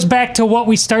 which goes back to what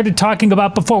we started talking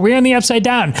about before. We're in the upside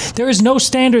down. There is no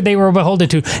standard they were beholden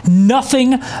to.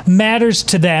 Nothing matters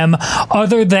to them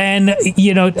other than,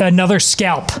 another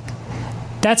scalp.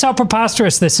 That's how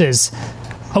preposterous this is.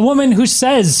 A woman who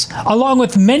says, along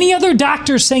with many other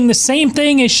doctors saying the same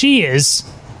thing as she is,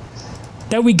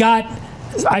 that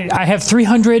I have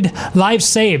 300 lives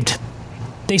saved.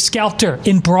 They scalped her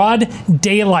in broad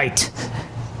daylight.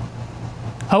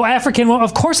 Oh, African. Well,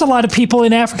 of course, a lot of people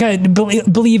in Africa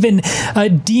believe in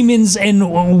demons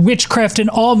and witchcraft and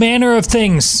all manner of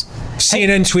things.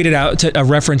 CNN tweeted out a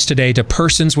reference today to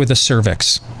persons with a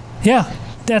cervix. Yeah.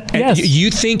 Yes.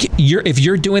 You think if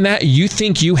you're doing that, you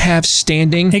think you have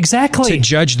standing exactly to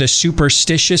judge the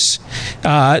superstitious,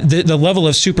 the level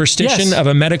of superstition of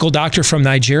a medical doctor from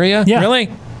Nigeria? Yeah.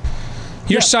 Really?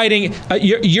 You're citing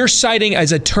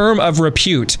as a term of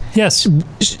repute. Yes.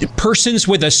 Persons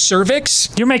with a cervix.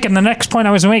 You're making the next point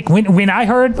I was making. When I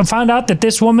found out that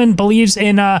this woman believes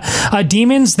in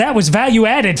demons, that was value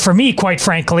added for me, quite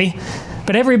frankly.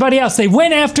 But everybody else, they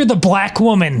went after the black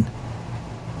woman.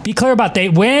 Be clear about they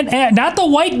went at not the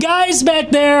white guys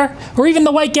back there or even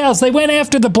the white gals. They went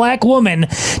after the black woman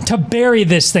to bury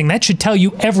this thing. That should tell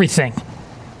you everything.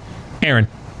 Aaron.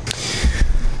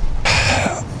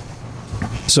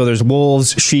 So there's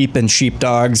wolves, sheep, and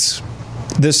sheepdogs.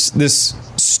 This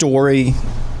story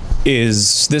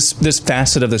is this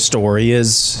facet of the story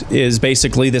is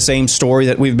basically the same story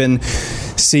that we've been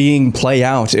seeing play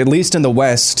out, at least in the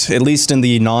West, at least in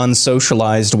the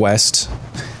non-socialized West.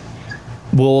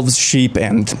 Wolves, sheep,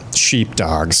 and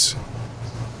sheepdogs.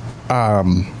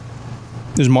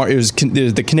 There's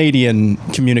the Canadian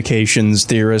communications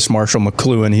theorist Marshall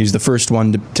McLuhan. He's the first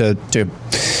one to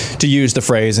use the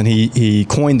phrase, and he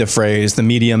coined the phrase, "The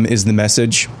medium is the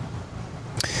message."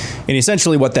 And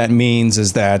essentially what that means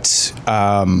is that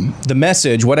the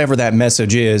message, whatever that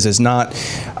message is not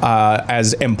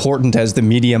as important as the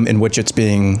medium in which it's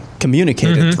being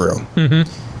communicated through. Mm-hmm.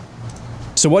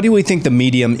 So what do we think the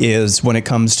medium is when it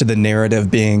comes to the narrative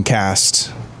being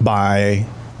cast being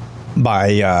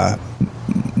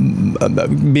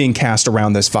cast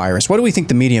around this virus? What do we think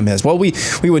the medium is? Well, we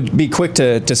would be quick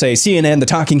to say CNN, the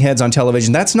talking heads on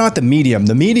television. That's not the medium.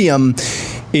 The medium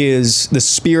is the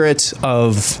spirit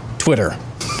of Twitter.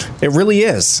 It really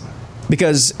is.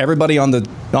 Because everybody on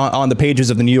the pages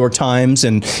of the New York Times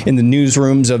and in the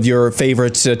newsrooms of your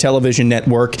favorite television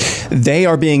network, they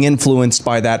are being influenced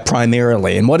by that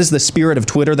primarily. And what is the spirit of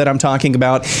Twitter that I'm talking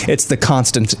about? It's the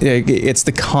constant. It's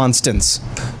the constants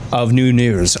of new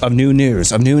news, of new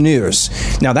news, of new news.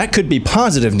 Now that could be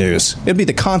positive news. It'd be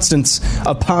the constants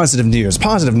of positive news,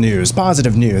 positive news,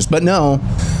 positive news. But no,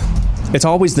 it's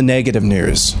always the negative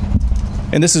news.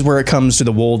 And this is where it comes to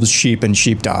the wolves, sheep, and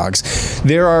sheepdogs.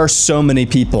 There are so many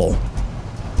people,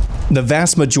 the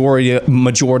vast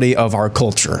majority of our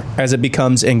culture, as it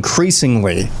becomes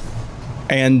increasingly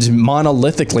and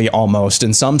monolithically almost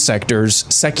in some sectors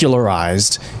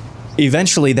secularized,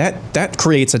 eventually that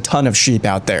creates a ton of sheep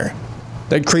out there.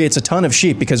 That creates a ton of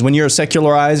sheep, because when you're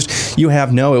secularized, you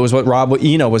have it was what Rob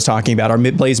Eno was talking about, our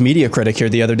Mid-Blaze media critic here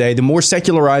the other day. The more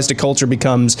secularized a culture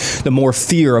becomes, the more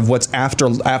fear of what's after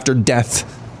death.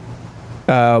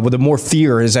 The more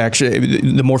fear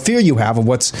you have of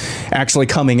what's actually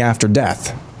coming after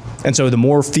death. And so the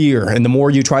more fear and the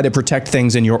more you try to protect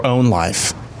things in your own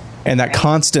life, and that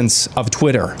constance of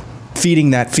Twitter feeding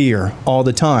that fear all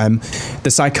the time,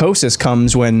 the psychosis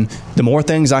comes when the more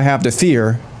things I have to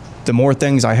fear, the more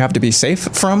things I have to be safe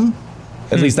from.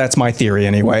 At least that's my theory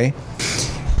anyway.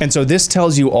 And so this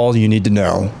tells you all you need to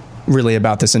know, really,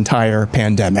 about this entire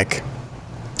pandemic,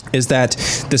 is that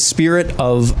the spirit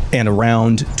of and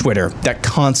around Twitter, that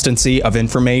constancy of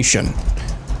information,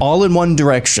 all in one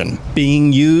direction,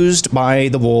 being used by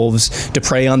the wolves to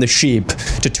prey on the sheep,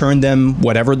 to turn them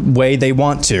whatever way they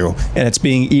want to, and it's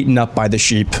being eaten up by the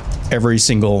sheep every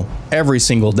single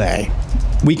day.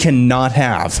 We cannot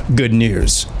have good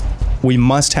news. We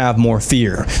must have more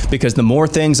fear, because the more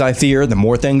things I fear, the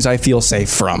more things I feel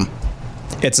safe from.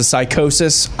 It's a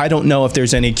psychosis. I don't know if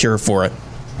there's any cure for it.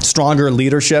 Stronger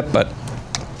leadership, but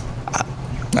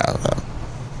I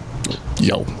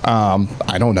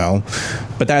don't know.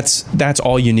 But that's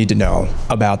all you need to know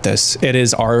about this. It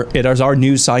is our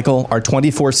news cycle, our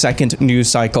 24-second news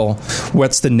cycle.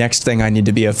 What's the next thing I need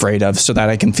to be afraid of so that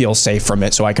I can feel safe from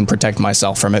it, so I can protect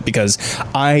myself from it? Because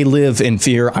I live in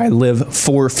fear. I live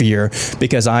for fear,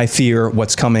 because I fear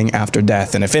what's coming after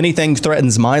death. And if anything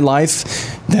threatens my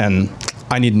life, then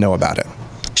I need to know about it.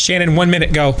 Shannon, 1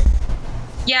 minute, go.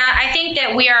 Yeah, I think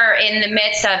that we are in the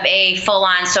midst of a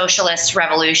full-on socialist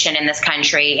revolution in this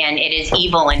country, and it is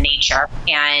evil in nature.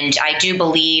 And I do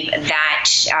believe that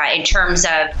in terms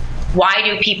of why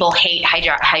do people hate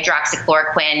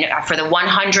hydroxychloroquine? For the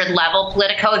 100 level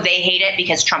Politico, they hate it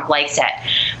because Trump likes it.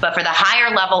 But for the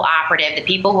higher level operative, the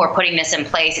people who are putting this in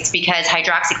place, it's because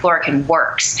hydroxychloroquine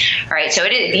works. All right. So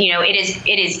it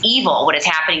is evil what is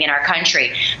happening in our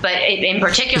country. But in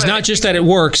particular, it's not just that it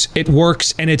works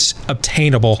and it's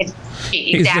obtainable.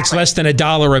 Exactly. It's less than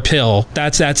 $1 a pill.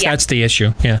 That's the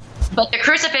issue. Yeah. But the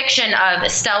crucifixion of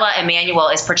Stella Emanuel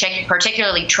is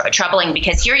particularly troubling,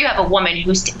 because here you have a woman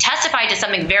who testified to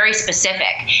something very specific.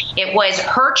 It was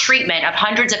her treatment of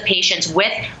hundreds of patients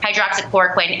with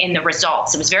hydroxychloroquine in the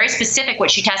results. It was very specific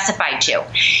what she testified to.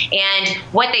 And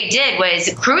what they did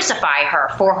was crucify her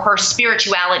for her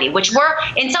spirituality, which were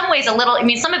in some ways some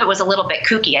of it was a little bit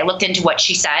kooky. I looked into what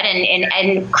she said,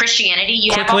 and Christianity,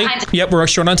 you have all kinds of... Yep, we're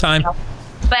short on time.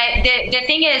 But the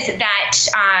thing is that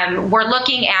we're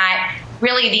looking at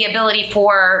really the ability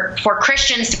for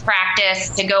Christians to practice,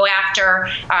 to go after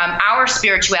our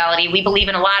spirituality. We believe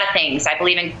in a lot of things. I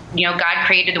believe in, God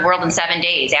created the world in 7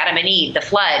 days, Adam and Eve, the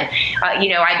flood.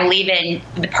 I believe in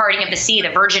the parting of the sea,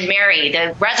 the Virgin Mary,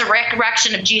 the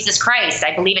resurrection of Jesus Christ.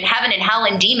 I believe in heaven and hell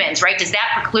and demons, right? Does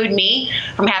that preclude me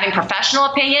from having professional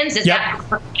opinions? Does that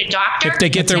preclude a doctor? If they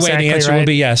get their way, the answer will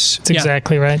be yes. That's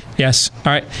exactly right. Yes.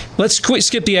 All right. Let's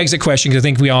skip the exit question, because I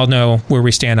think we all know where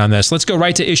we stand on this. Let's go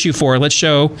right to issue 4. Let's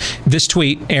show this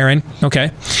tweet, Aaron.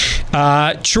 Okay.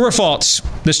 True or false?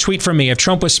 This tweet from me. If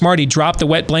Trump was smart, he'd drop the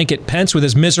wet blanket Pence with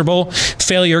his miserable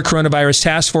failure coronavirus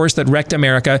task force that wrecked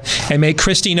America and make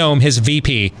Kristi Noem his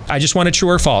VP. I just want a true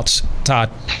or false. Todd?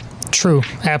 True.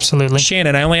 Absolutely.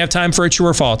 Shannon, I only have time for a true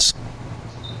or false.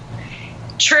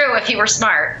 True, if he were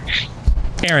smart.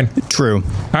 Aaron? True.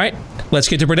 All right. Let's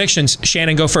get to predictions.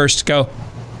 Shannon, go first. Go.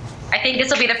 I think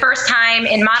this will be the first time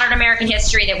in modern American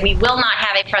history that we will not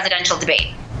have a presidential debate.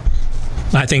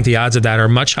 I think the odds of that are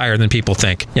much higher than people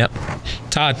think. Yep.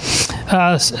 Todd.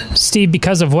 Steve,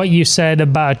 because of what you said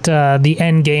about the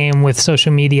end game with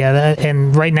social media,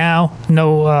 and right now,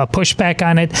 no pushback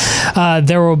on it,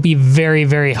 there will be very,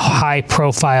 very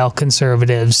high-profile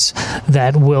conservatives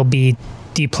that will be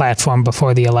deplatformed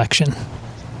before the election.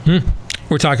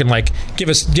 We're talking like, give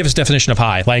us definition of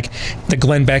high, like the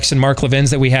Glenn Becks and Mark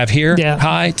Levins that we have here,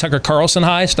 high, Tucker Carlson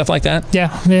high, stuff like that?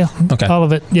 Yeah. Okay. All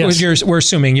of it, yes. We're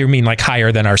assuming you mean like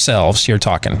higher than ourselves. You're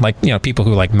talking like, people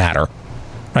who like matter,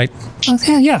 right?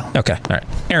 Yeah. Okay, all right.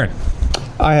 Aaron.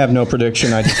 I have no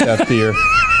prediction. I just have fear.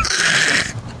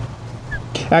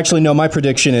 Actually, no, my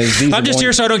prediction is I'm just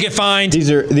here so I don't get fined.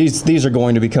 These are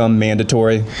going to become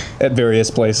mandatory at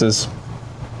various places,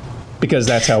 because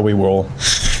that's how we roll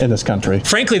in this country.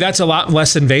 Frankly, that's a lot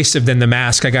less invasive than the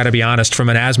mask, I got to be honest. From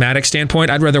an asthmatic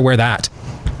standpoint, I'd rather wear that.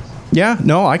 Yeah,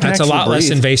 no, I can That's a lot less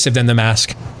invasive than the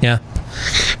mask. Yeah.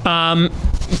 I'm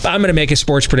going to make a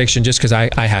sports prediction just because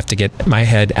I have to get my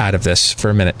head out of this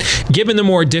for a minute. Given the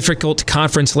more difficult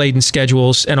conference-laden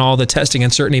schedules and all the testing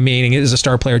uncertainty, meaning is a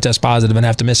star player test positive and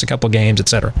have to miss a couple games,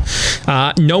 etc.,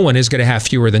 no one is going to have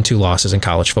fewer than 2 losses in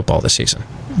college football this season.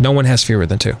 No one has fewer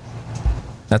than 2.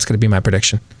 That's going to be my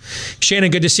prediction. Shannon,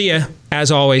 good to see you,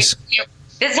 as always.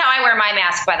 This is how I wear my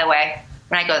mask, by the way,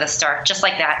 when I go to the store, just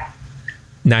like that.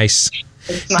 Nice.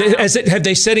 Have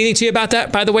they said anything to you about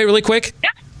that, by the way, really quick?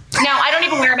 No, I don't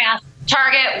even wear a mask.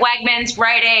 Target, Wegmans,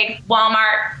 Rite Aid,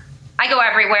 Walmart. I go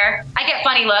everywhere. I get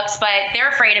funny looks, but they're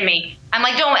afraid of me. I'm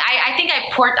like, I think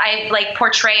I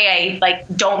portray a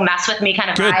don't mess with me kind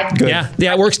of vibe. Good.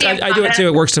 Yeah, it works. I do it too.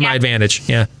 It works to my advantage.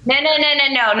 Yeah. No.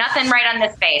 Nothing right on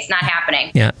this face. Not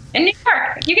happening. Yeah. In New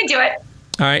York, you can do it.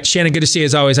 All right, Shannon, good to see you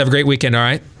as always. Have a great weekend. All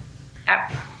right.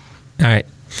 Yep. All right.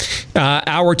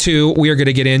 Hour 2, we are going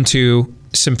to get into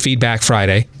some Feedback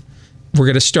Friday. We're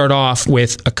going to start off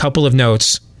with a couple of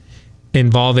notes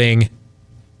involving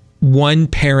one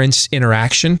parent's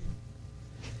interaction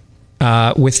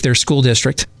with their school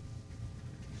district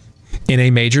in a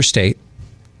major state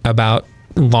about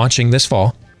launching this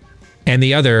fall, and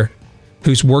the other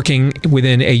who's working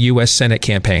within a U.S. Senate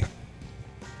campaign.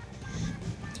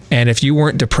 And if you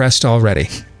weren't depressed already,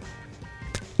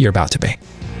 you're about to be.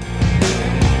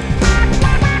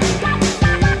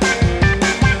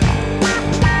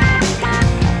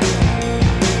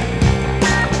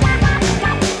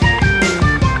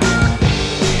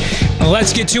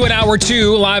 Let's get to it. Hour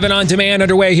 2, live and on demand,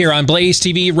 underway here on Blaze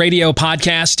TV, radio,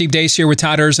 podcast. Steve Deace here with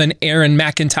Todd Erzin, Aaron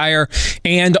McIntyre,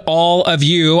 and all of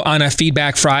you on a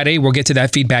Feedback Friday. We'll get to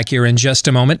that feedback here in just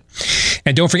a moment.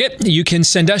 And don't forget, you can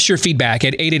send us your feedback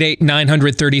at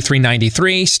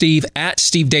 888-900-3393,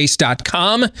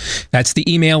 steve@stevedeace.com. That's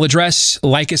the email address.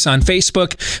 Like us on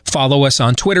Facebook. Follow us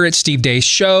on Twitter at Steve Deace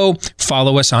Show.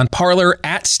 Follow us on Parler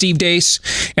at Steve Deace.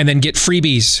 And then get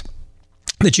freebies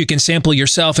that you can sample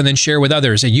yourself and then share with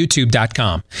others at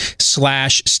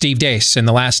youtube.com/Steve Deace. And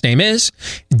the last name is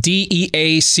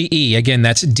DEACE. Again,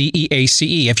 that's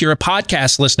DEACE. If you're a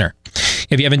podcast listener,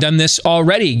 if you haven't done this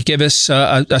already, give us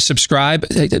a subscribe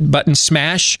button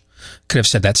smash. Could have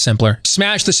said that simpler.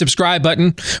 Smash the subscribe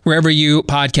button wherever you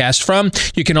podcast from.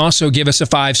 You can also give us a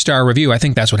 5-star review. I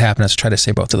think that's what happened. I was trying to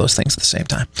say both of those things at the same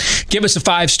time. Give us a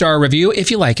 5-star review if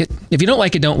you like it. If you don't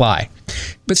like it, don't lie.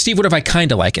 But Steve, what if I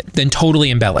kind of like it? Then totally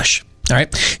embellish. All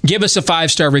right. Give us a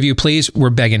 5-star review, please.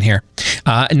 We're begging here.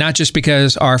 Not just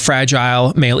because our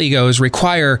fragile male egos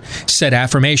require said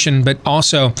affirmation, but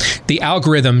also the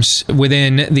algorithms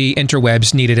within the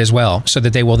interwebs need it as well, so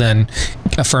that they will then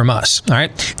affirm us. All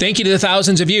right. Thank you to the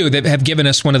thousands of you that have given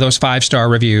us one of those 5-star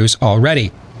reviews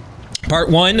already. Part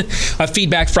 1 of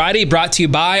Feedback Friday brought to you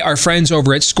by our friends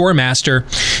over at ScoreMaster,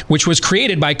 which was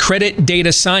created by credit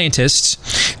data scientists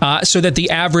so that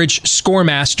the average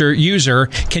ScoreMaster user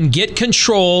can get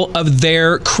control of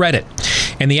their credit.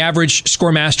 And the average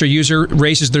ScoreMaster user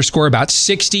raises their score about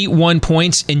 61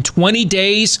 points in 20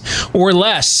 days or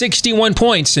less. 61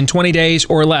 points in 20 days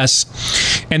or less.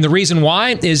 And the reason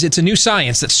why is it's a new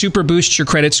science that super boosts your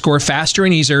credit score faster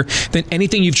and easier than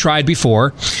anything you've tried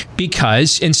before,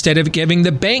 because instead of giving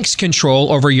the banks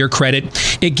control over your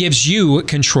credit, it gives you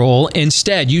control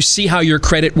instead. You see how your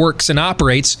credit works and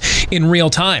operates in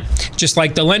real time, just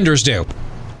like the lenders do.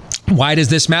 Why does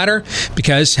this matter?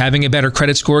 Because having a better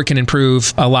credit score can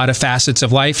improve a lot of facets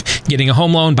of life. Getting a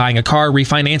home loan, buying a car,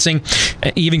 refinancing,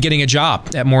 even getting a job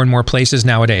at more and more places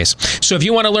nowadays. So if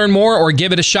you want to learn more or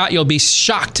give it a shot, you'll be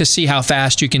shocked to see how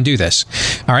fast you can do this.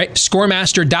 All right,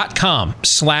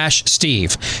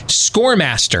 scoremaster.com/Steve.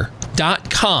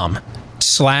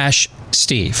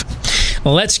 Scoremaster.com/Steve.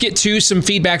 Let's get to some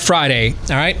Feedback Friday.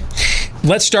 All right,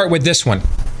 let's start with this one.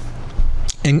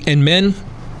 And men,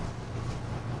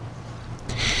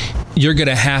 you're going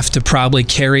to have to probably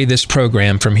carry this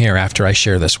program from here after I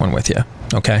share this one with you,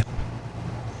 okay?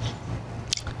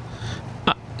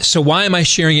 So why am I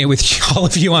sharing it with all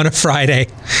of you on a Friday?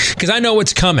 Because I know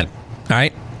what's coming, all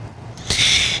right?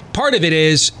 Part of it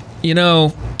is,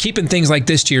 keeping things like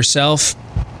this to yourself,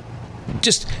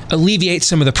 just alleviate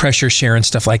some of the pressure sharing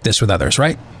stuff like this with others,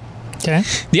 right? Okay.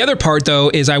 The other part, though,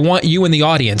 is I want you in the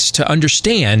audience to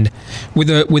understand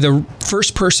with a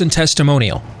first-person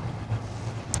testimonial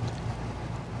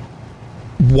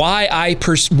why I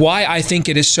think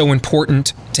it is so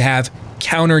important to have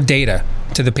counter data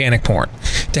to the panic porn,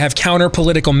 to have counter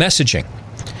political messaging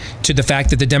to the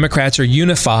fact that the Democrats are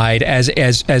unified as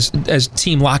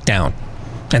team lockdown,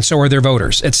 and so are their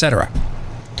voters, etc.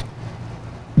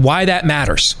 Why that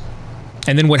matters,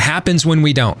 and then what happens when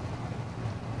we don't.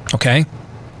 Okay?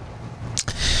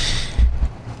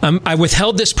 I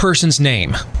withheld this person's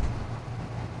name.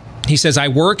 He says, I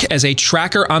work as a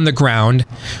tracker on the ground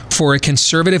for a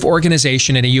conservative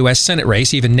organization in a U.S. Senate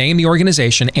race. He even named the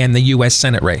organization and the U.S.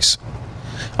 Senate race.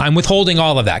 I'm withholding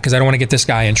all of that because I don't want to get this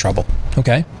guy in trouble.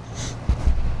 Okay?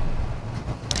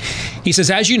 He says,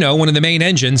 as you know, one of the main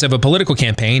engines of a political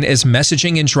campaign is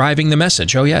messaging and driving the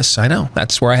message. Oh, yes, I know.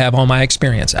 That's where I have all my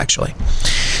experience, actually.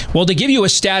 Well, to give you a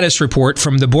status report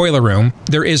from the boiler room,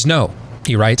 there is no,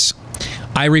 he writes.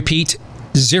 I repeat,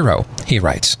 0, he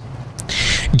writes.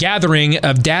 Gathering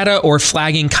of data or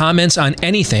flagging comments on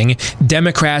anything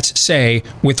Democrats say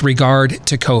with regard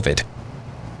to COVID.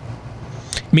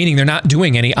 Meaning they're not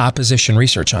doing any opposition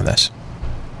research on this.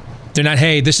 They're not,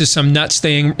 hey, this is some nuts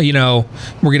thing, we're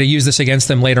going to use this against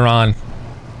them later on.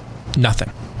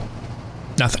 Nothing.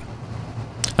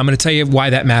 I'm going to tell you why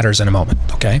that matters in a moment,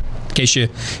 okay? In case you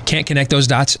can't connect those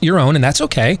dots your own, and that's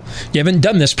okay. You haven't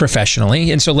done this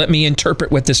professionally, and so let me interpret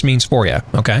what this means for you,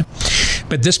 okay?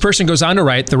 But this person goes on to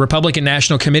write, the Republican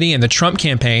National Committee and the Trump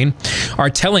campaign are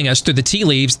telling us through the tea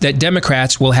leaves that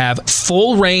Democrats will have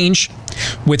full range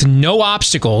with no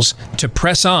obstacles to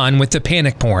press on with the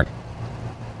panic porn.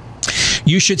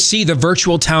 You should see the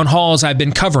virtual town halls I've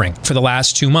been covering for the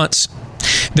last 2 months.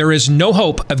 There is no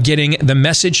hope of getting the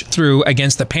message through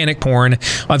against the panic porn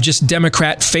of just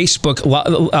Democrat Facebook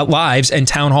lives and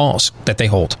town halls that they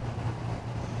hold.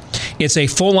 It's a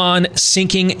full-on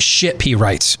sinking ship, he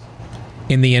writes,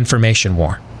 in the information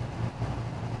war.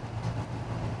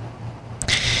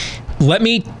 Let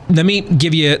me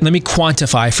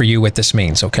quantify for you what this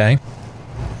means, okay?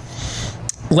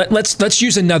 Let's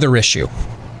use another issue.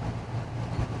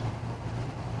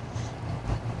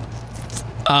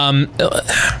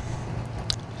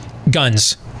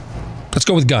 Guns. Let's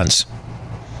go with guns.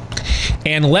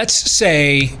 And let's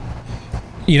say,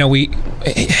 we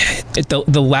at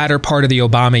the latter part of the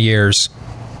Obama years,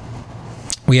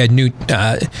 we had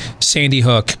Sandy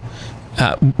Hook.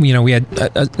 We had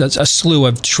a slew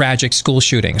of tragic school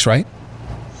shootings, right?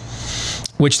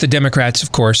 Which the Democrats,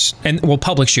 of course,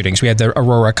 public shootings. We had the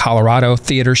Aurora, Colorado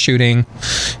theater shooting,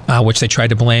 which they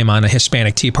tried to blame on a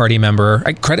Hispanic Tea Party member.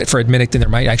 I credit for admitting that there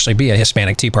might actually be a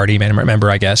Hispanic Tea Party member,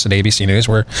 I guess, at ABC News.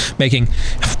 We're making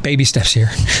baby steps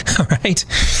here, all right?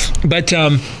 But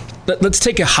let's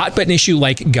take a hot button issue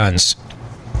like guns,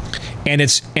 and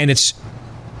it's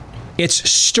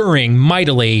stirring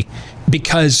mightily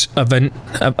because of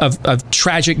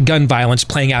tragic gun violence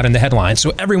playing out in the headlines.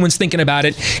 So everyone's thinking about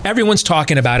it. Everyone's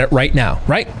talking about it right now,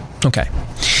 right? Okay.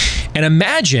 And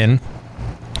imagine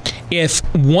if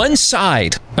one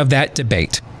side of that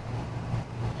debate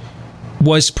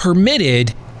was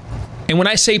permitted, and when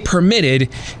I say permitted,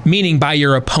 meaning by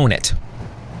your opponent.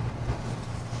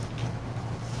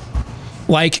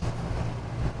 Like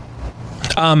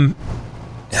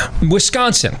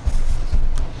Wisconsin,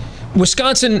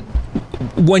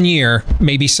 one year,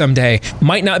 maybe someday,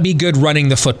 might not be good running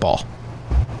the football.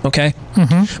 Okay?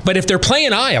 Mm-hmm. But if they're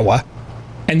playing Iowa,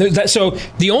 so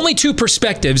the only two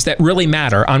perspectives that really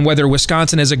matter on whether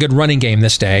Wisconsin has a good running game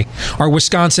this day are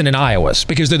Wisconsin and Iowa's,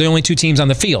 because they're the only two teams on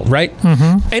the field, right?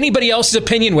 Mm-hmm. Anybody else's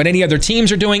opinion, what any other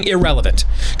teams are doing, irrelevant.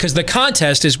 Because the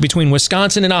contest is between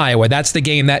Wisconsin and Iowa. That's the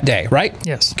game that day, right?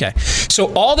 Yes. Okay.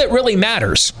 So all that really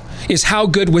matters is how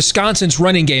good Wisconsin's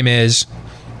running game is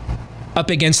up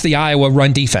against the Iowa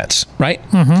run defense, right?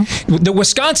 Mm-hmm. The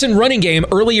Wisconsin running game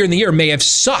earlier in the year may have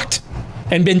sucked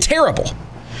and been terrible.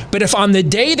 But if on the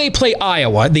day they play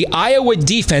Iowa, the Iowa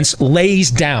defense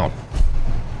lays down,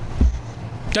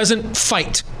 doesn't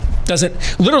fight,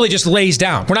 literally just lays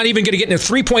down. We're not even going to get in a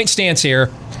 3-point stance here.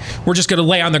 We're just going to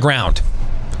lay on the ground.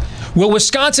 Will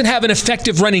Wisconsin have an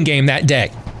effective running game that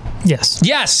day? Yes.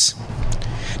 Yes.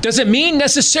 doesn't mean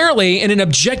necessarily in an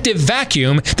objective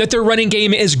vacuum that their running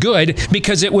game is good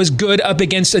because it was good up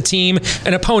against a team,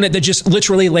 an opponent that just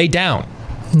literally laid down.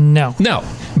 No.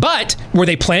 But were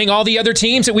they playing all the other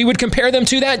teams that we would compare them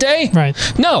to that day? Right.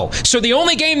 No. So the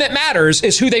only game that matters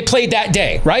is who they played that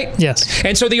day, right? Yes.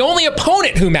 And so the only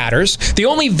opponent who matters, the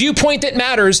only viewpoint that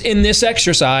matters in this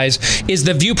exercise is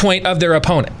the viewpoint of their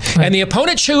opponent. Right. And the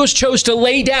opponent chose to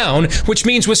lay down, which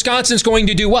means Wisconsin's going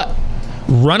to do what?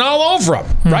 Run all over them,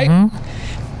 right?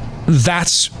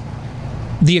 That's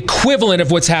the equivalent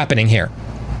of what's happening here.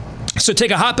 So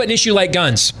take a hot button issue like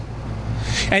guns.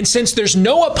 And since there's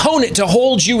no opponent to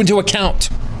hold you into account,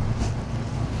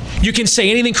 you can say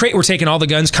anything crazy. We're taking all the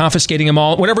guns, confiscating them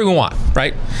all, whatever we want,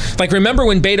 right? Like, remember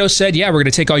when Beto said, yeah, we're going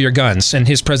to take all your guns, and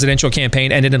his presidential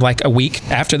campaign ended in like a week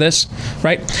after this,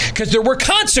 right? Because there were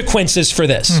consequences for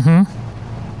this.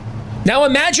 Now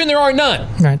imagine there are none.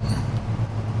 Right.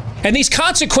 And these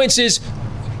consequences,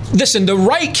 listen, the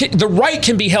right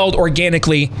can be held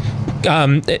organically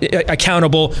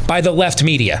accountable by the left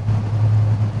media.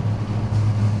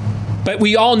 But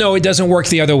we all know it doesn't work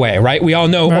the other way, right? We all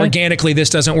know organically this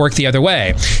doesn't work the other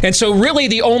way. And so really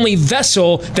the only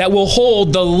vessel that will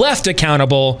hold the left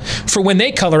accountable for when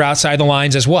they color outside the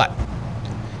lines is what?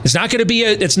 It's not going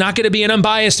to be an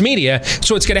unbiased media,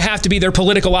 so it's going to have to be their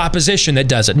political opposition that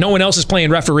does it. No one else is playing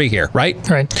referee here, right?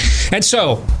 Right. And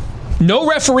so no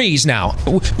referees now.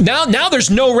 Now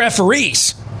there's no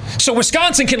referees. So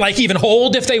Wisconsin can like even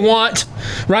hold if they want,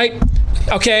 right?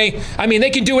 Okay, I mean,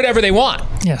 they can do whatever they want.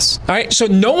 Yes. All right, so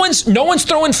no one's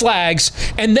throwing flags,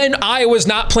 and then Iowa's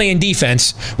not playing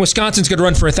defense. Wisconsin's going to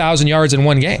run for 1,000 yards in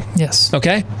one game. Yes.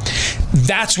 Okay?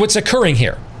 That's what's occurring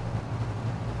here.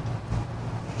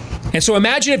 And so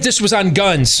imagine if this was on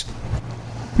guns.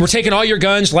 We're taking all your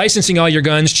guns, licensing all your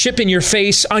guns, chipping your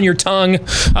face, on your tongue,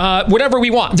 whatever we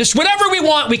want. Just whatever we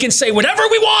want, we can say whatever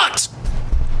we want.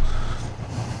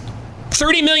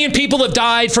 30 million people have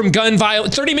died from gun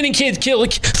violence. 30 million kids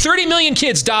killed. 30 million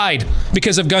kids died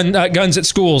because of guns at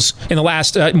schools in the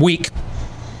last week.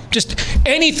 Just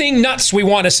anything nuts we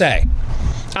want to say.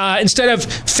 Instead of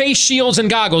face shields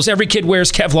and goggles, every kid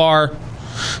wears Kevlar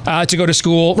to go to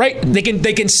school. Right? They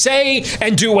can say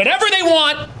and do whatever they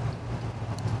want.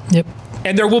 Yep.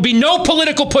 And there will be no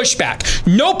political pushback,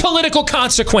 no political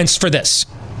consequence for this.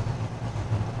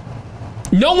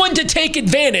 No one to take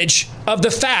advantage of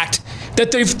the fact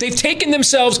that they've taken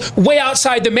themselves way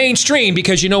outside the mainstream,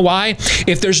 because you know why?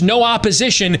 If there's no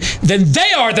opposition, then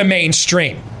they are the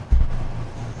mainstream.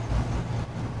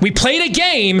 We played a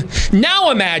game.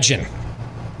 Now imagine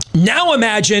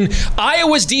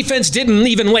Iowa's defense didn't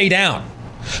even lay down.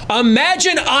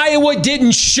 Imagine Iowa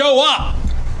didn't show up.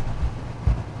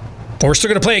 Well, we're still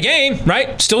going to play a game,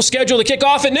 right? Still scheduled to kick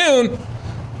off at noon.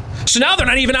 So now they're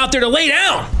not even out there to lay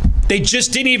down. They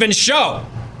just didn't even show.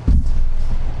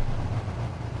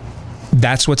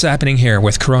 That's what's happening here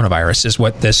with coronavirus, is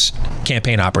what this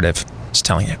campaign operative is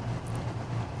telling you.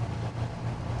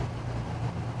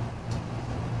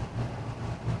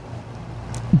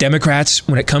 Democrats,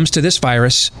 when it comes to this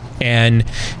virus and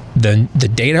the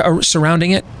data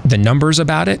surrounding it, the numbers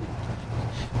about it,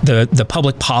 the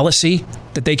public policy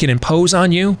that they can impose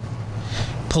on you,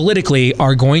 politically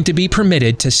are going to be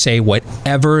permitted to say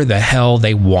whatever the hell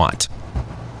they want.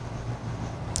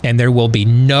 And there will be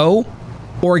no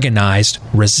organized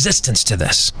resistance to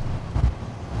this.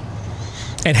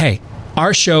 And hey,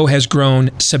 our show has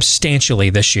grown substantially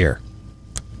this year.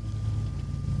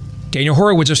 Daniel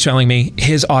Horowitz was telling me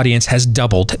his audience has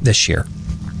doubled this year.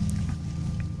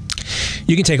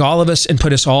 You can take all of us and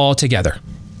put us all together.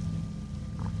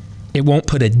 It won't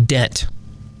put a dent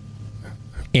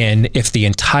in if the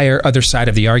entire other side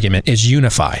of the argument is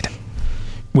unified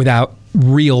without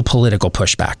real political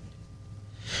pushback.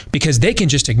 Because they can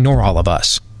just ignore all of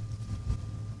us.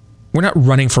 We're not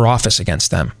running for office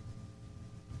against them.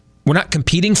 We're not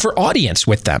competing for audience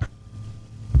with them.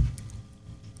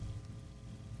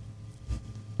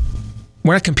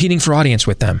 We're not competing for audience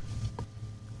with them.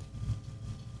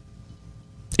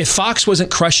 If Fox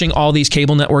wasn't crushing all these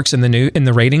cable networks in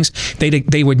the ratings,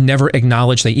 they would never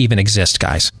acknowledge they even exist,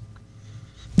 guys.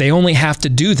 They only have to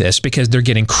do this because they're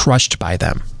getting crushed by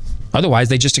them. Otherwise,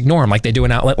 they just ignore them like they do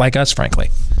an outlet like us, frankly.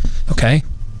 Okay?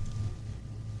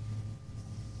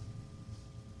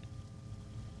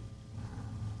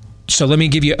 So let me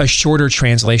give you a shorter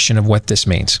translation of what this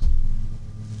means.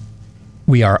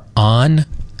 We are on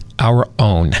our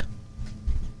own.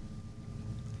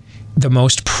 The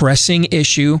most pressing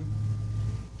issue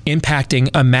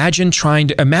impacting,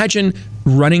 imagine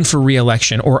running for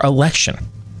re-election or election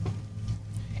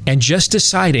and just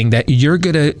deciding that you're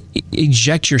going to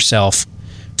eject yourself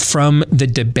from the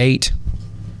debate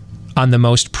on the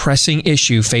most pressing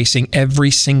issue facing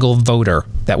every single voter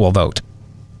that will vote.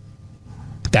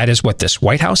 That is what this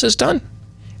White House has done.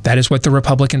 That is what the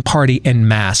Republican Party en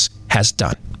masse has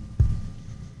done.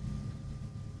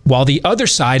 While the other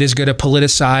side is going to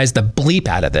politicize the bleep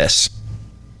out of this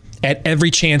at every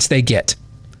chance they get.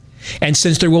 And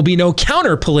since there will be no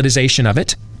counter politicization of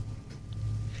it,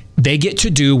 they get to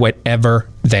do whatever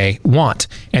they want.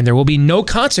 And there will be no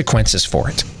consequences for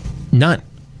it. None.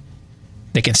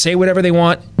 They can say whatever they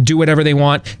want, do whatever they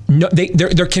want. No,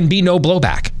 there can be no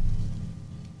blowback.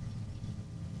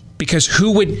 Because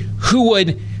who would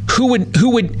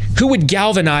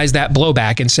galvanize that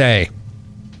blowback and say,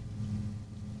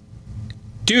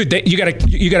 dude,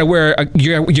 you gotta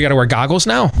wear goggles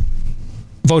now?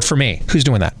 Vote for me. Who's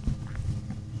doing that?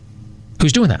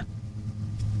 Who's doing that?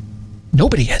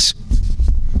 Nobody is.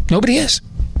 Nobody is.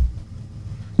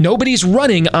 Nobody's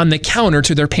running on the counter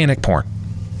to their panic porn.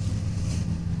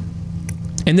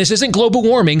 And this isn't global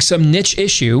warming, some niche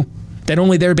issue that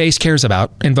only their base cares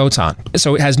about and votes on.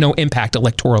 So it has no impact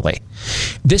electorally.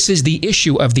 This is the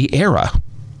issue of the era.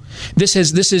 This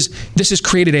has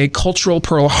created a cultural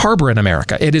Pearl Harbor in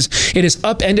America. It has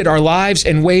upended our lives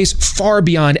in ways far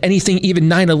beyond anything even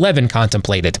 9/11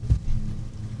 contemplated.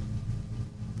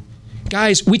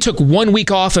 Guys, we took 1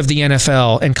 week off of the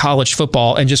NFL and college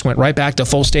football and just went right back to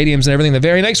full stadiums and everything the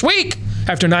very next week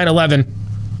after 9/11.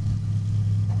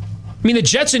 I mean, the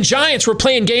Jets and Giants were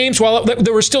playing games while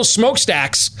there were still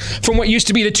smokestacks from what used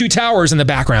to be the two towers in the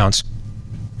backgrounds.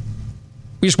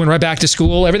 We just went right back to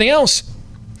school, everything else.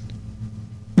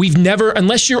 We've never,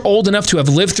 unless you're old enough to have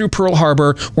lived through Pearl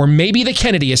Harbor or maybe the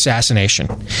Kennedy assassination,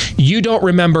 you don't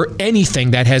remember anything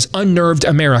that has unnerved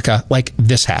America like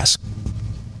this has.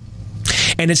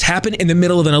 And it's happened in the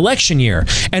middle of an election year.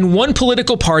 And one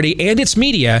political party and its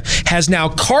media has now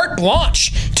carte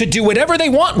blanche to do whatever they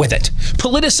want with it.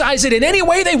 Politicize it in any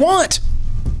way they want.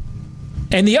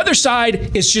 And the other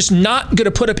side is just not going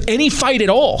to put up any fight at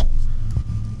all.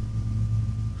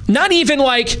 Not even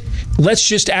like, let's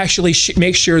just actually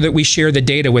make sure that we share the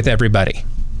data with everybody.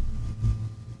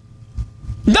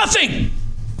 Nothing.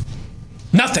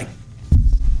 Nothing.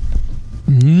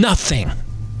 Nothing.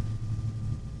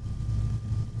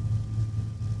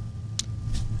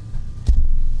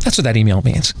 That's what that email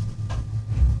means.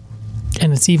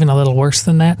 And it's even a little worse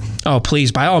than that. Oh,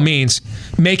 please, by all means,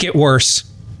 make it worse.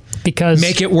 Because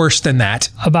make it worse than that.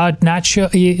 About not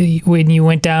when you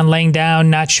went down, laying down,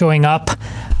 not showing up.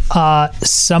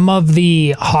 Some of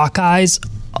the Hawkeyes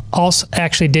also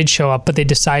actually did show up, but they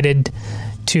decided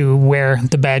to wear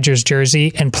the Badgers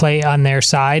jersey and play on their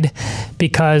side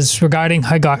because regarding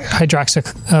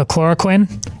hydroxychloroquine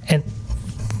and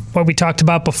what we talked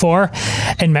about before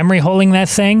and memory holding that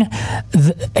thing.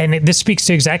 This speaks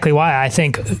to exactly why I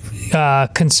think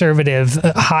conservative,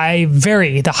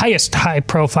 the highest high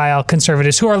profile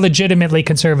conservatives who are legitimately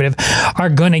conservative are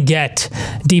going to get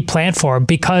deplatformed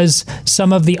because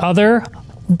some of the other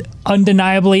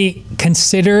undeniably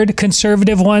considered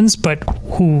conservative ones, but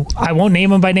who I won't name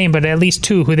them by name, but at least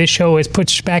two who this show has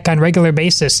pushed back on regular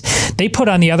basis, they put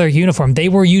on the other uniform. They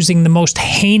were using the most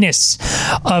heinous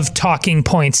of talking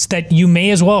points that you may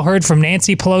as well heard from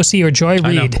Nancy Pelosi or Joy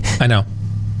Reid. I know.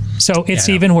 So it's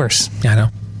even worse. Yeah, I know.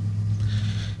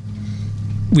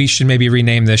 We should maybe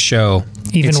rename this show.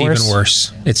 It's even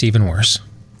worse. It's even worse.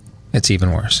 It's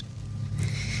even worse.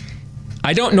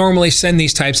 I don't normally send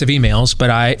these types of emails, but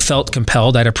I felt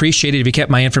compelled. I'd appreciate it if you kept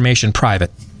my information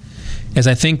private, as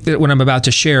I think that what I'm about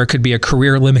to share could be a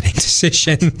career-limiting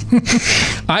decision.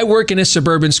 I work in a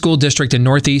suburban school district in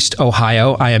Northeast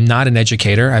Ohio. I am not an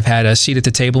educator. I've had a seat at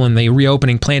the table in the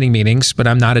reopening planning meetings, but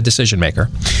I'm not a decision maker.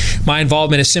 My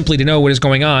involvement is simply to know what is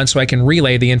going on so I can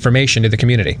relay the information to the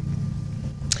community.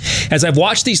 As I've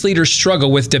watched these leaders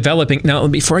struggle with developing... Now,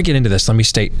 before I get into this, let me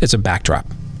state it's a backdrop.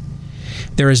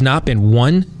 There has not been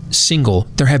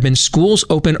there have been schools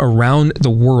open around the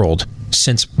world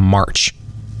since March,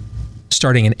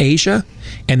 starting in Asia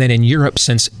and then in Europe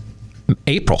since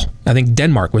April. I think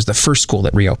Denmark was the first school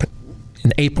that reopened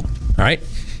in April. All right.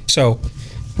 So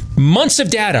months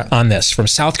of data on this from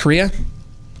South Korea,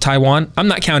 Taiwan. I'm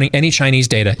not counting any Chinese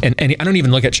data, and I don't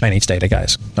even look at Chinese data,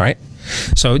 guys. All right.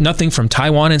 So nothing from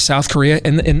Taiwan and South Korea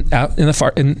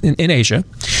in Asia,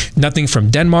 nothing from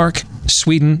Denmark,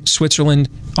 Sweden, Switzerland,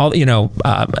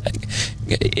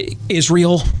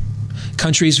 Israel,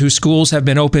 countries whose schools have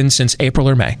been open since April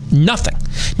or May. Nothing.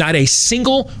 Not a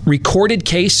single recorded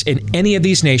case in any of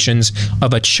these nations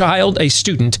of a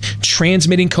student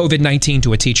transmitting COVID-19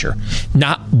 to a teacher.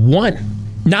 Not one.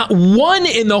 Not one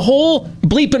in the whole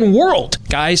bleeping world,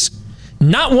 guys.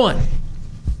 Not one.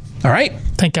 All right?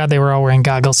 Thank God they were all wearing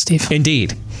goggles, Steve.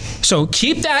 Indeed. So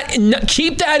keep that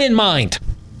in mind.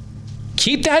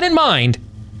 Keep that in mind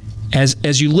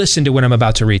as you listen to what I'm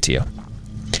about to read to you.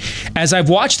 As I've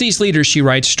watched these leaders, she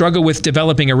writes, struggle with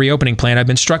developing a reopening plan, I've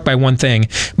been struck by one thing.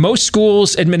 Most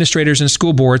schools, administrators, and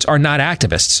school boards are not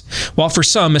activists. While for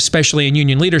some, especially in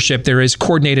union leadership, there is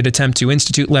coordinated attempt to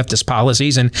institute leftist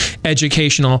policies and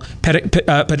educational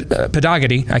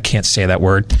pedagogy. I can't say that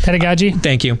word. Pedagogy?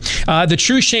 Thank you. The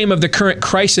true shame of the current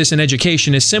crisis in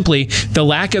education is simply the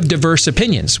lack of diverse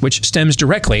opinions, which stems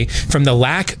directly from the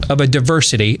lack of a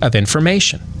diversity of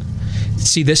information.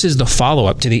 See, this is the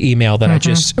follow-up to the email that I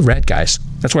just read, guys.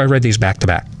 That's why I read these back to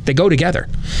back. They go together.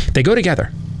 They go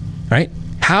together, right?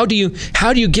 How do you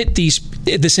get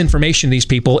this information to these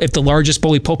people if the largest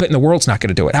bully pulpit in the world's not going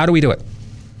to do it? How do we do it?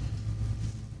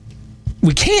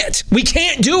 We can't. We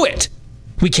can't do it.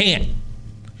 We can't.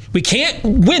 We can't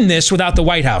win this without the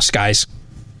White House, guys.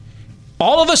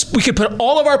 All of us, we could put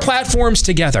all of our platforms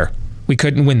together. We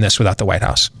couldn't win this without the White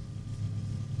House.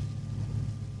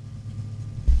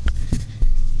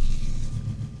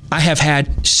 I have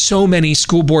had so many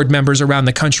school board members around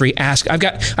the country ask.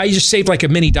 I just saved like a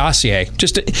mini dossier,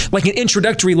 just like an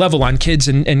introductory level on kids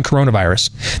and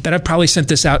coronavirus, that I've probably sent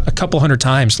this out a couple hundred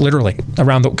times, literally,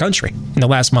 around the country in the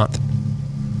last month.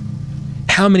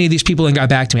 How many of these people have got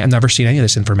back to me? I've never seen any of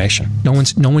this information. No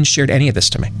one's shared any of this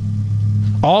to me.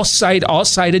 All cited,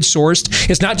 sourced.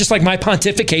 It's not just like my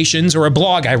pontifications or a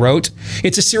blog I wrote.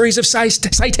 It's a series of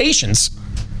citations.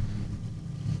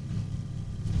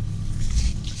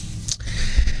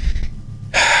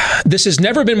 This has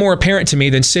never been more apparent to me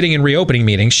than sitting in reopening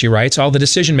meetings, she writes. All the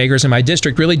decision makers in my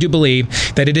district really do believe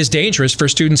that it is dangerous for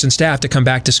students and staff to come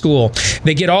back to school.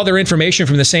 They get all their information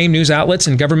from the same news outlets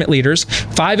and government leaders.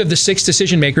 5 of the 6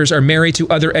 decision makers are married to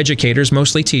other educators,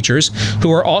 mostly teachers,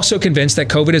 who are also convinced that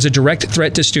COVID is a direct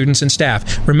threat to students and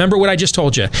staff. Remember what I just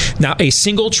told you. Not a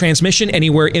single transmission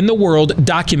anywhere in the world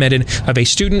documented of a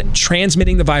student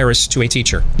transmitting the virus to a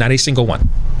teacher. Not a single one.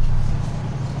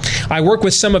 I work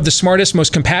with some of the smartest,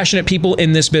 most compassionate people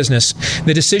in this business.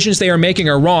 The decisions they are making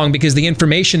are wrong because the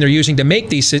information they're using to make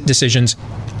these decisions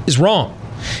is wrong.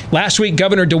 Last week,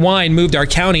 Governor DeWine moved our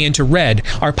county into red.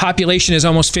 Our population is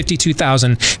almost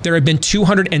 52,000. There have been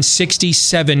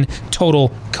 267 total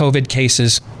COVID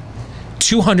cases.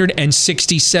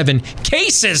 267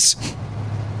 cases!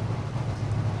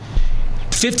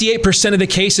 58% of the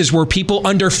cases were people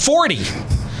under 40,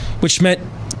 which meant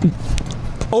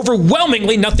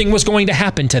overwhelmingly nothing was going to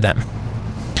happen to them.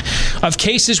 Of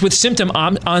cases with symptom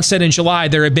onset in July,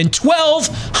 there have been 12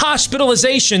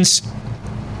 hospitalizations.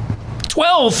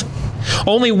 12!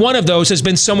 Only one of those has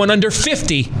been someone under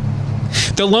 50.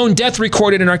 The lone death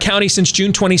recorded in our county since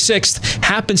June 26th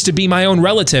happens to be my own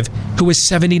relative, who is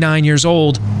 79 years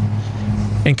old.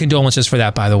 And condolences for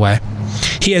that, by the way.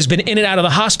 He has been in and out of the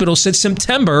hospital since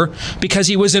September because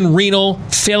he was in renal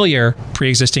failure,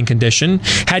 pre-existing condition,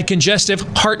 had congestive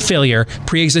heart failure,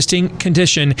 pre-existing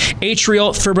condition,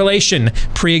 atrial fibrillation,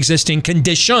 pre-existing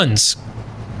conditions.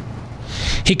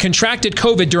 He contracted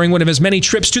COVID during one of his many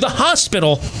trips to the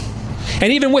hospital.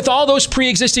 And even with all those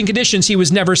pre-existing conditions, he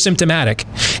was never symptomatic.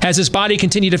 As his body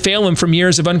continued to fail him from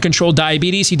years of uncontrolled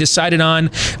diabetes, he decided on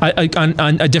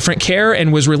a different care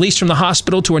and was released from the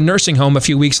hospital to a nursing home a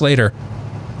few weeks later.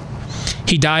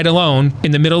 He died alone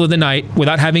in the middle of the night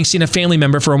without having seen a family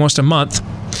member for almost a month.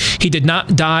 He did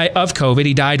not die of COVID.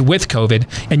 He died with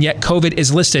COVID. And yet COVID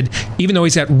is listed, even though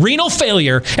he's got renal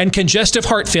failure and congestive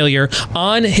heart failure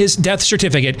on his death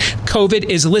certificate, COVID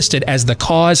is listed as the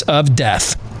cause of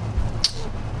death.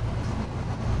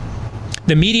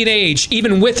 The median age,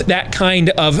 even with that kind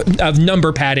of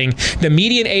number padding, the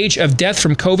median age of death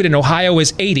from COVID in Ohio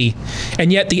is 80,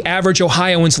 and yet the average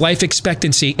Ohioan's life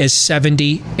expectancy is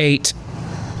 78.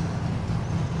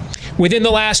 Within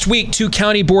the last week, 2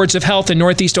 county boards of health in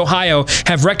Northeast Ohio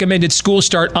have recommended schools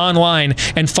start online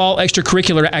and fall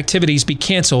extracurricular activities be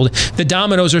canceled. The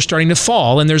dominoes are starting to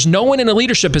fall, and there's no one in a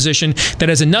leadership position that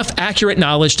has enough accurate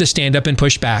knowledge to stand up and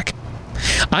push back.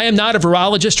 I am not a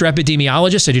virologist or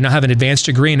epidemiologist. I do not have an advanced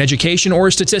degree in education or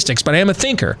statistics, but I am a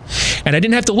thinker. And I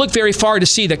didn't have to look very far to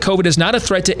see that COVID is not a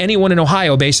threat to anyone in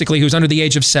Ohio, basically, who's under the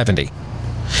age of 70.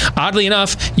 Oddly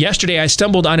enough, yesterday I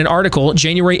stumbled on an article,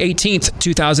 January 18th,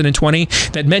 2020,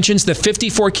 that mentions the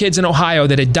 54 kids in Ohio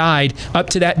that had died up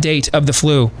to that date of the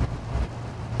flu.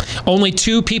 Only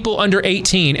 2 people under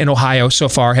 18 in Ohio so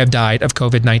far have died of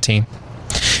COVID-19.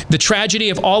 The tragedy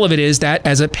of all of it is that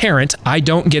as a parent, I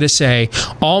don't get a say.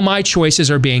 All my choices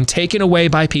are being taken away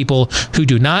by people who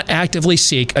do not actively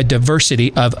seek a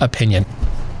diversity of opinion.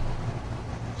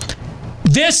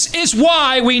 This is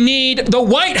why we need the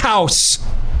White House.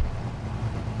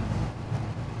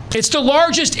 It's the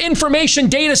largest information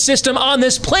data system on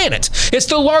this planet. It's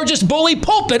the largest bully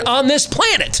pulpit on this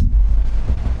planet.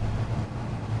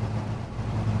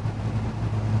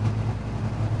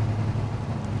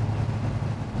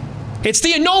 It's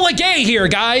the Enola Gay here,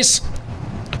 guys.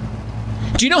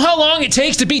 Do you know how long it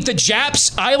takes to beat the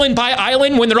Japs island by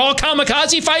island when they're all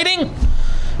kamikaze fighting?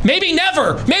 Maybe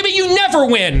never. Maybe you never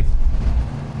win.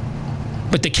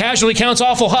 But the casualty count's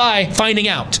awful high finding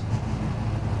out.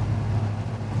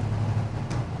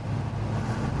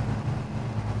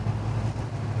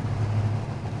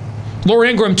 Laura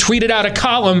Ingraham tweeted out a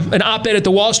column, an op-ed at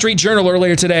the Wall Street Journal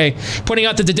earlier today, pointing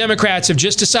out that the Democrats have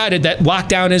just decided that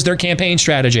lockdown is their campaign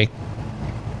strategy.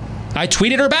 I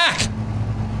tweeted her back.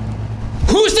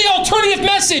 Who's the alternative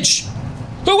message?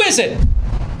 Who is it?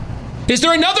 Is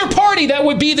there another party that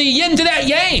would be the yin to that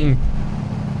yang?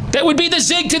 That would be the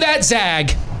zig to that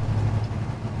zag?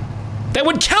 That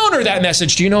would counter that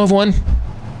message? Do you know of one?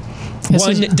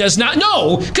 One does not.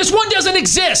 No, because one doesn't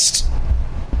exist.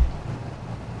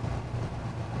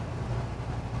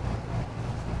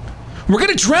 We're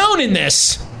going to drown in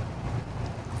this.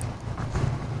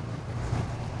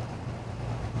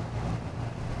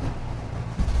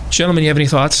 Gentlemen, you have any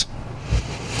thoughts?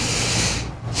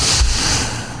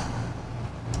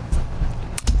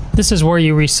 This is where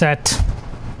you reset.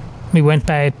 We went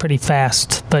by it pretty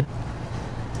fast, but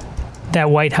that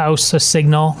White House, a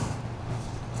signal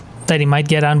that he might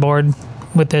get on board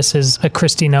with this is a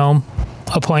Kristi Noem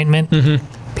appointment,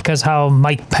 because how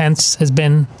Mike Pence has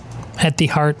been at the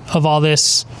heart of all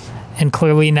this and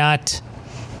clearly not.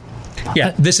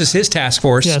 Yeah, this is his task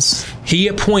force. Yes. He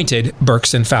appointed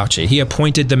Birx and Fauci. He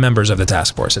appointed the members of the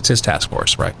task force. It's his task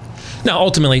force, right? Now,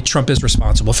 ultimately, Trump is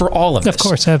responsible for all of this. Of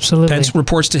course, absolutely. Pence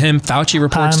reports to him. Fauci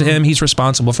reports to him. He's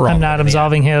responsible for all of it. I'm not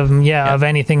absolving him, of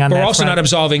anything on that We're also front. not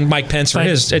absolving Mike Pence for But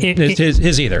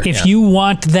his either. If you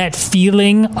want that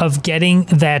feeling of getting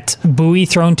that buoy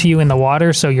thrown to you in the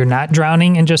water so you're not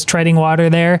drowning and just treading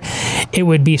water there, it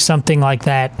would be something like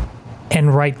that,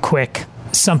 and right quick.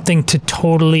 Something to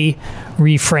totally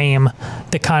reframe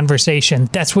the conversation.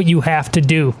 That's what you have to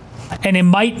do. And it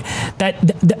might,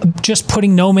 that just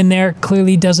putting Noem in there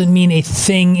clearly doesn't mean a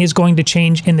thing is going to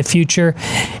change in the future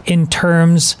in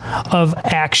terms of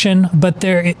action. But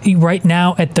there, right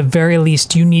now, at the very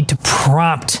least, you need to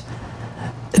prompt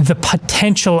the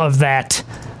potential of that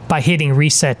by hitting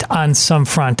reset on some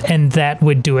front, and that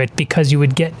would do it, because you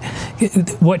would get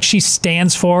what she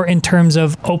stands for in terms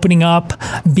of opening up,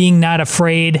 being not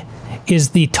afraid, is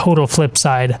the total flip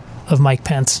side of Mike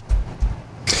Pence.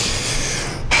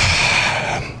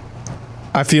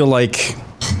 I feel like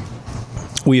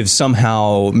we have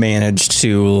somehow managed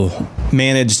to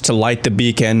light the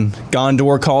beacon.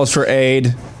 Gondor calls for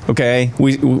aid. Okay,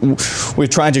 we've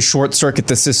tried to short circuit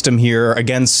the system here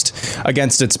against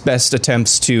its best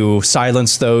attempts to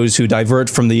silence those who divert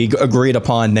from the agreed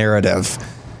upon narrative,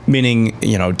 meaning,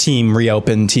 team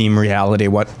reopen, team reality,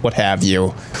 what have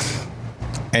you.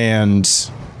 And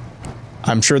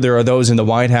I'm sure there are those in the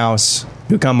White House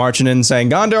who come marching in saying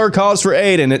Gondor calls for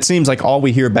aid, and it seems like all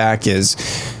we hear back is,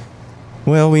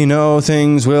 well, we know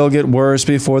things will get worse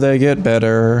before they get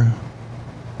better.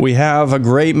 We have a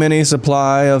great many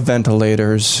supply of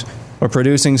ventilators. We're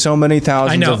producing so many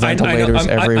thousands of ventilators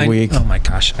every week. Oh my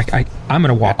gosh. I'm going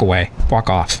to walk away,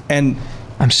 walk off. And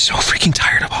I'm so freaking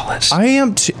tired of all this. I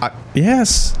am too.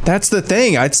 Yes, that's the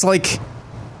thing. It's like,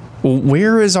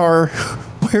 where's our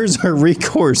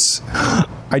recourse? Can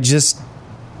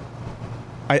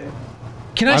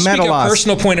I speak a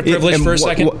personal point of privilege for a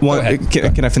second? Go ahead.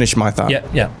 Can I finish my thought?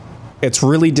 Yeah. It's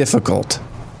really difficult.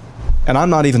 And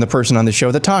I'm not even the person on the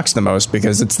show that talks the most,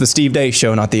 because it's the Steve Deace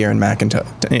show, not the Aaron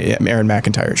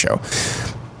McIntyre show.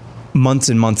 Months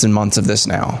and months and months of this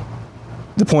now.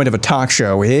 The point of a talk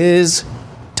show is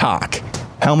talk.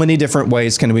 How many different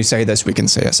ways can we say this? We can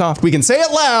say it soft. We can say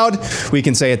it loud. We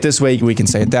can say it this way. We can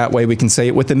say it that way. We can say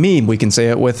it with a meme. We can say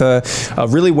it with a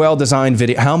really well-designed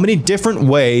video. How many different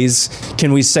ways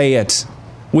can we say it?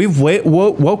 We've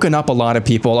woken up a lot of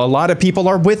people. A lot of people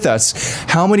are with us.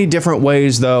 How many different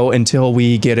ways, though, until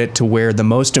we get it to where the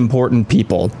most important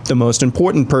people, the most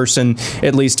important person,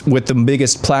 at least with the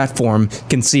biggest platform,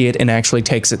 can see it and actually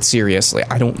takes it seriously?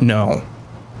 I don't know.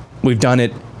 We've done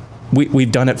it.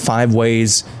 We've done it 5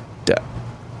 ways, to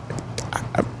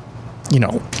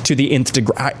the nth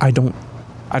degree. I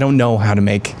don't know how to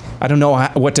make. I don't know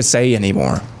what to say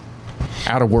anymore.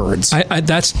 Out of words.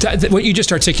 That's what you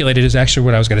just articulated is actually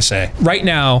what I was going to say. Right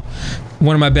now,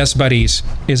 one of my best buddies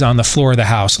is on the floor of the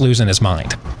house losing his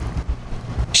mind.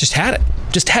 Just had it.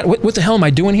 What the hell am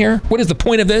I doing here? What is the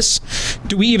point of this?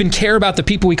 Do we even care about the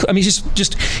people he's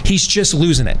just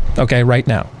losing it. Okay, right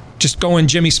now. Just going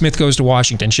Jimmy Smith Goes to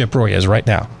Washington, Chip Roy is right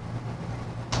now.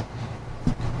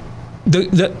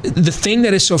 The thing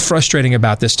that is so frustrating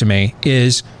about this to me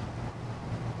is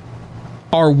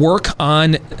our work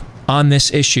on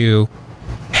this issue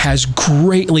has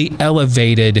greatly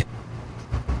elevated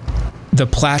the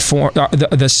platform,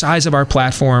 the size of our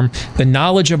platform, the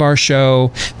knowledge of our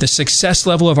show, the success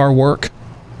level of our work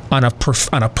on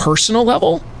a personal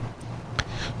level.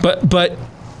 But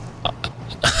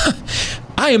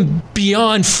I am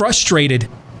beyond frustrated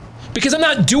because I'm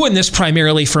not doing this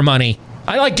primarily for money.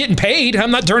 I like getting paid.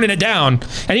 I'm not turning it down.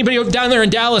 Anybody down there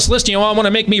in Dallas listening, I want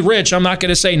to make me rich. I'm not going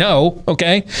to say no,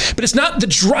 okay? But it's not the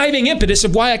driving impetus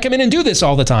of why I come in and do this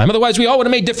all the time. Otherwise, we all would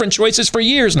have made different choices for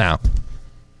years now.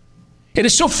 It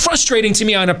is so frustrating to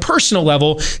me on a personal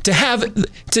level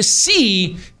to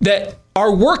see that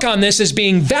our work on this is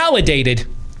being validated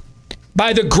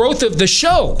by the growth of the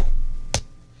show.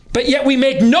 But yet we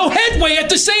make no headway at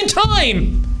the same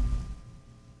time.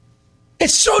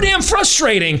 It's so damn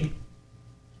frustrating.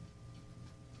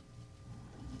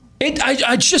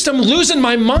 I'm losing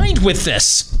my mind with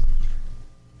this.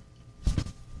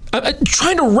 I'm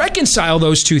trying to reconcile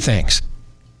those two things.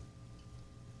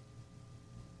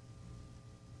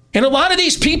 And a lot of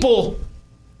these people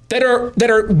that are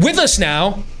with us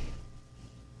now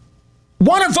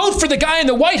want to vote for the guy in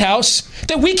the White House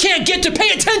that we can't get to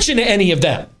pay attention to any of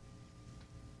them.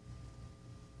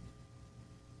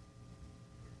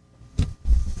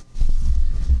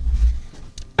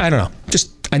 I don't know.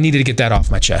 I needed to get that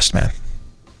off my chest, man.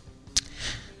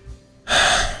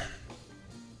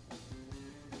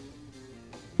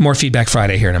 More Feedback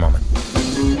Friday here in a moment.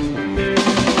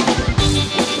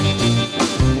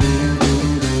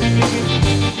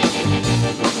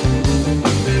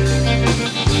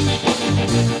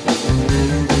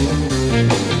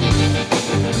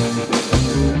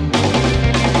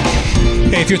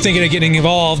 If you're thinking of getting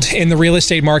involved in the real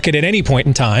estate market at any point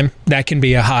in time, that can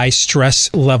be a high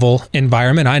stress level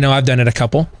environment. I know I've done it a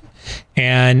couple,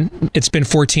 and it's been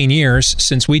 14 years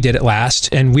since we did it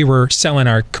last, and we were selling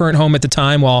our current home at the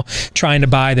time while trying to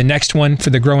buy the next one for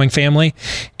the growing family.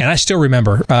 And I still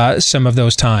remember some of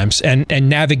those times and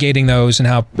navigating those and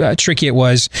how tricky it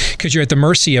was because you're at the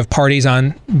mercy of parties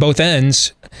on both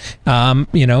ends. Can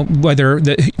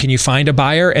you find a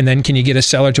buyer and then can you get a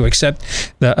seller to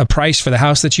accept a price for the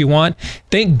house that you want?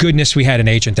 Thank goodness we had an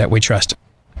agent that we trusted.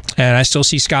 And I still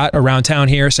see Scott around town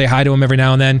here, say hi to him every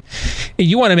now and then.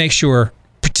 You want to make sure,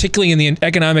 particularly in the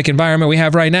economic environment we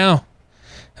have right now, all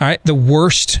right, the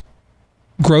worst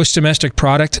gross domestic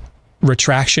product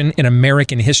retraction in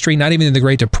American history, not even in the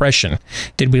Great Depression,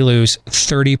 did we lose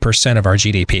 30% of our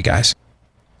GDP, guys.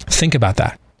 Think about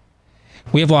that.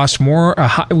 We've lost more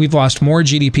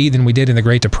GDP than we did in the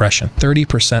Great Depression.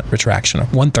 30% retraction,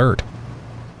 1/3.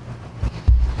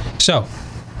 So,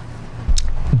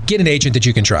 get an agent that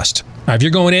you can trust. Now, if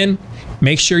you're going in,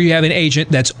 make sure you have an agent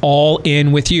that's all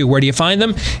in with you. Where do you find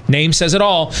them? Name says it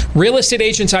all.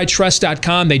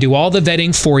 RealestateAgentsITrust.com. They do all the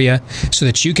vetting for you so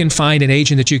that you can find an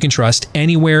agent that you can trust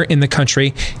anywhere in the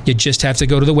country. You just have to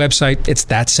go to the website. It's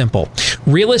that simple.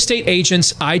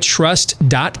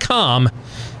 RealestateAgentsITrust.com.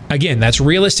 Again, that's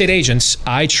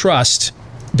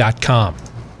RealestateAgentsITrust.com.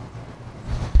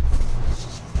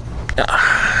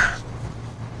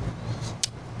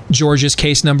 Georgia's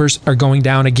case numbers are going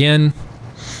down again.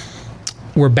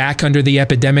 We're back under the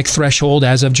epidemic threshold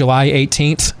as of July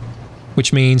 18th,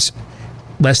 which means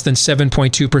less than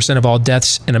 7.2% of all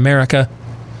deaths in America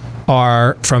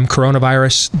are from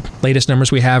coronavirus. Latest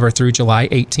numbers we have are through July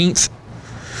 18th.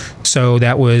 So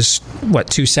that was,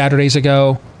 2 Saturdays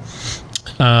ago?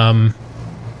 I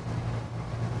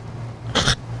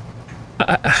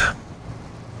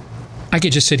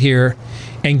could just sit here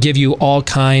and give you all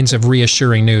kinds of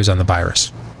reassuring news on the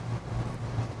virus.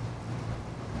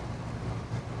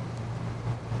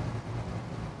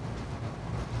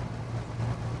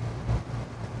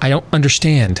 I don't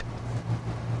understand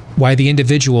why the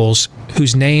individuals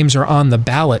whose names are on the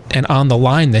ballot and on the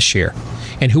line this year,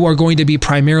 and who are going to be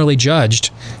primarily judged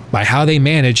by how they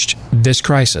managed this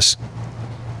crisis,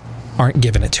 aren't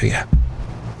giving it to you.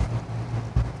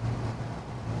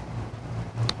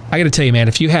 I got to tell you, man,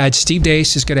 if you had Steve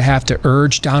Deace is going to have to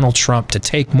urge Donald Trump to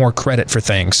take more credit for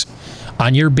things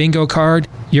on your bingo card,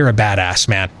 you're a badass,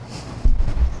 man.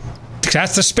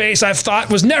 That's the space I've thought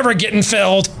was never getting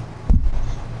filled.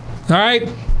 All right.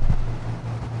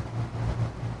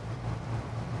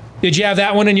 Did you have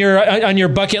that one on your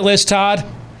bucket list, Todd?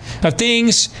 Of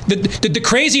things the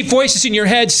crazy voices in your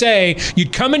head say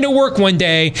you'd come into work one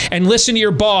day and listen to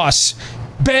your boss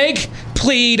beg,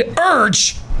 plead,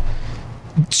 urge,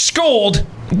 scold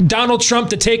Donald Trump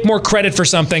to take more credit for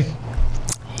something.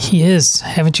 He is.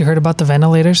 Haven't you heard about the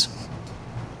ventilators?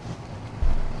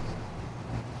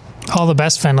 All the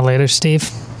best ventilators, Steve.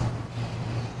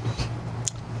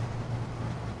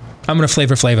 I'm going to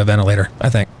Flavor Flav a ventilator, I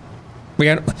think. We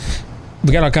got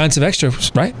all kinds of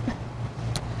extras, right?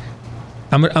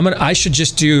 I should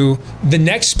just do the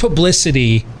next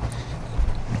publicity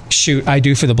shoot I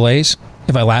do for the Blaze.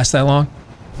 If I last that long,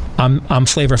 I'm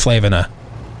Flavor Flav in a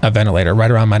ventilator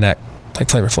right around my neck, like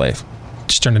Flavor Flav.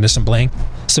 Just turn into some bling,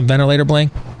 some ventilator bling.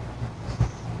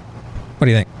 What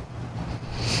do you think?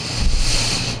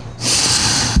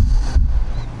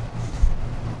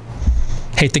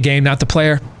 Hate the game, not the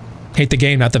player. Hate the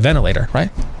game, not the ventilator, right?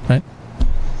 Right.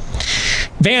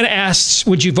 Van asks,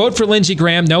 would you vote for Lindsey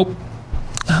Graham? Nope.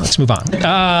 Let's move on.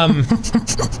 All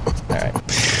right.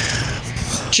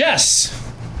 Jess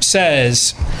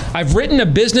says, I've written a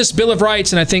business bill of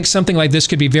rights, and I think something like this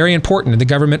could be very important in the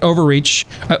government overreach,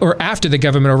 or after the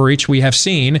government overreach we have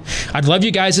seen. I'd love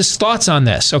you guys' thoughts on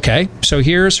this. Okay, so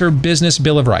here's her business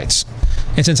bill of rights.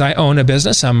 And since I own a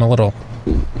business, I'm a little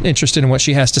interested in what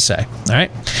she has to say. All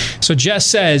right. So Jess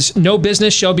says, no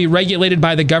business shall be regulated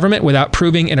by the government without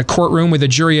proving in a courtroom with a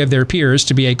jury of their peers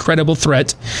to be a credible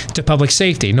threat to public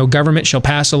safety. No government shall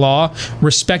pass a law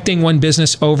respecting one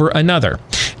business over another.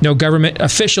 No government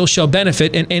official shall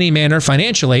benefit in any manner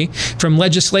financially from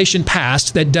legislation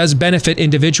passed that does benefit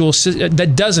individual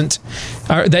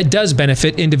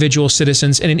benefit individual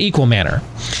citizens in an equal manner.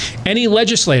 Any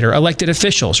legislator, elected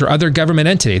officials, or other government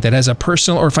entity that has a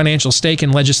personal or financial stake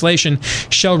in legislation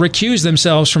shall recuse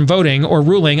themselves from voting or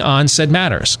ruling on said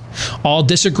matters. All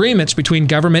disagreements between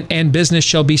government and business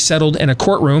shall be settled in a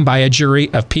courtroom by a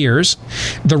jury of peers.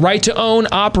 The right to own,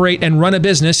 operate, and run a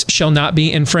business shall not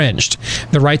be infringed.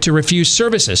 The right to refuse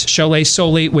services shall lay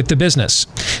solely with the business.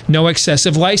 No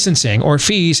excessive licensing or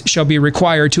fees shall be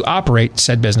required to operate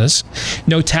said business.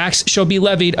 No tax shall be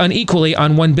levied unequally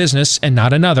on one business and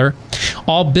not another.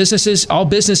 All business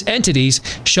entities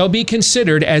shall be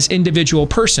considered as individual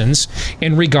persons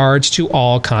in regards to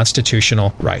all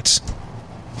constitutional rights.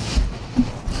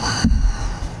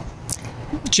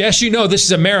 Jess, you know this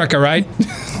is America, right?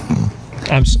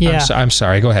 I'm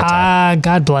sorry. Go ahead, Tom.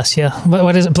 God bless you.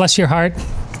 What is it? Bless your heart,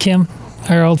 Kim,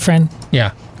 our old friend.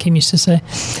 Yeah. Kim used to say.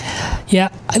 Yeah,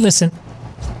 listen.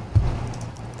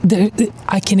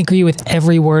 I can agree with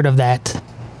every word of that.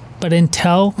 But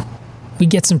until we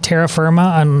get some terra firma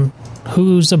on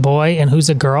who's a boy and who's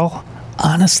a girl,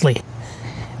 honestly,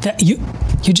 that you're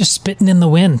just spitting in the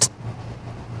wind.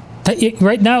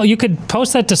 Right now, you could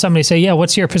post that to somebody, say, yeah,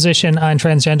 what's your position on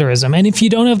transgenderism? And if you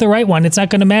don't have the right one, it's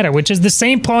not going to matter, which is the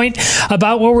same point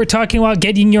about what we're talking about,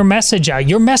 getting your message out.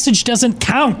 Your message doesn't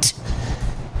count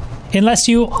unless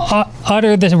you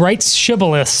utter the right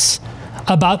shibboleths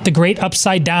about the great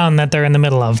upside down that they're in the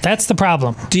middle of. That's the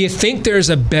problem. Do you think there's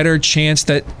a better chance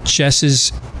that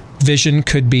Jess's vision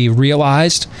could be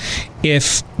realized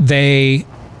if they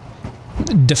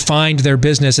defined their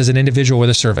business as an individual with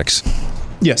a cervix?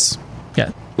 Yes.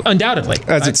 Yeah. Undoubtedly.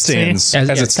 As it stands.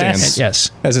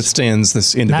 Yes. As it stands,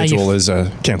 this individual is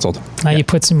canceled. Now you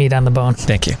put some meat on the bone.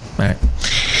 Thank you. All right.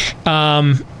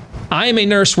 I am a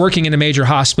nurse working in a major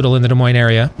hospital in the Des Moines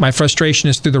area. My frustration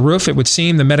is through the roof. It would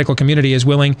seem the medical community is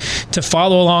willing to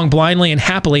follow along blindly and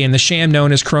happily in the sham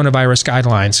known as coronavirus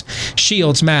guidelines.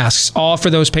 Shields, masks, all for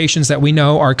those patients that we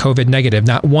know are COVID negative.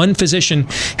 Not one physician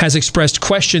has expressed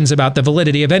questions about the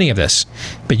validity of any of this.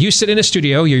 But you sit in a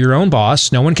studio, you're your own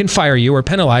boss. No one can fire you or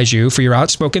penalize you for your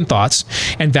outspoken thoughts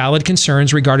and valid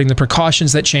concerns regarding the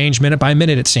precautions that change minute by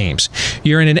minute, it seems.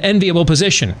 You're in an enviable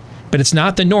position. But it's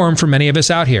not the norm for many of us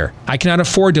out here. I cannot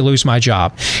afford to lose my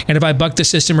job. And if I buck the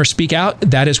system or speak out,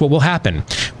 that is what will happen.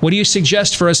 What do you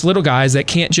suggest for us little guys that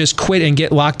can't just quit and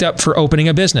get locked up for opening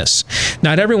a business?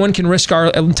 Not everyone can risk our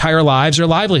entire lives or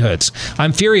livelihoods.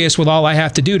 I'm furious with all I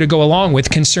have to do to go along with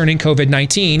concerning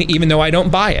COVID-19, even though I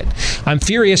don't buy it. I'm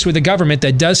furious with a government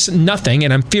that does nothing,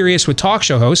 and I'm furious with talk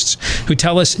show hosts who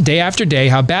tell us day after day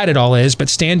how bad it all is, but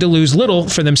stand to lose little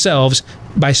for themselves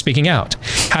by speaking out.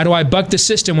 How do I buck the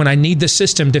system when I need the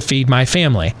system to feed my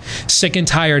family? Sick and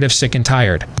tired of sick and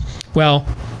tired. Well,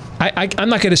 I'm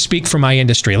not going to speak for my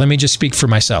industry. Let me just speak for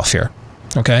myself here.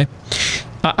 Okay?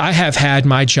 I have had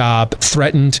my job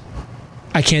threatened.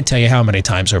 I can't tell you how many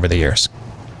times over the years.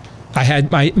 I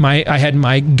had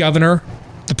my governor,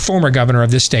 the former governor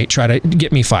of this state, try to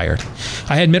get me fired.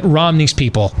 I had Mitt Romney's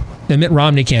people, the Mitt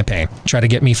Romney campaign, try to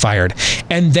get me fired.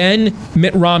 And then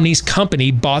Mitt Romney's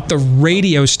company bought the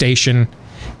radio station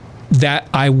that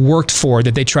I worked for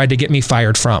that they tried to get me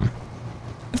fired from.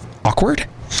 Awkward?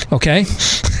 Okay.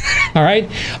 All right.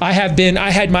 I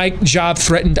had my job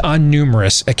threatened on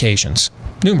numerous occasions.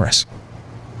 Numerous.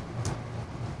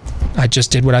 I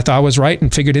just did what I thought was right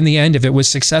and figured in the end, if it was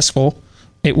successful,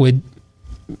 it would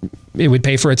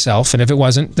pay for itself. And if it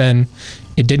wasn't, then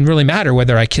it didn't really matter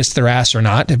whether I kissed their ass or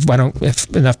not. If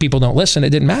enough people don't listen, it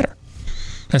didn't matter.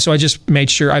 And so I just made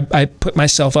sure I put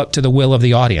myself up to the will of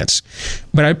the audience.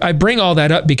 But I bring all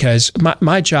that up because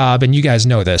my job, and you guys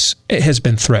know this, it has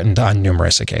been threatened on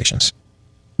numerous occasions.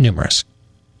 Numerous.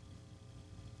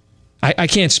 I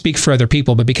can't speak for other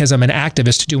people, but because I'm an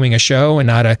activist doing a show and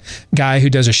not a guy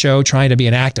who does a show trying to be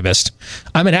an activist,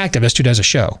 I'm an activist who does a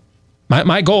show.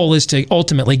 My goal is to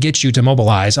ultimately get you to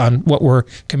mobilize on what we're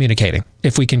communicating,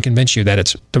 if we can convince you that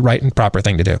it's the right and proper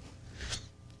thing to do.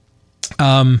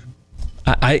 I've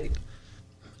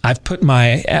put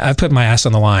my ass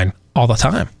on the line all the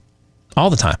time.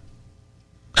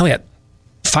 Hell yeah,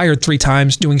 fired 3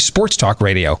 times doing sports talk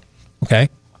radio. Okay.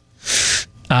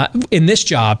 In this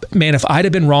job, man, if I'd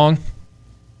have been wrong,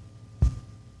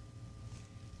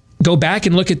 go back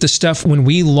and look at the stuff when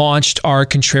we launched our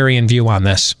contrarian view on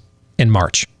this in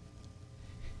March.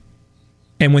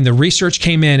 And when the research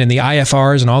came in and the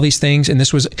IFRs and all these things, and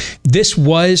this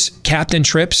was Captain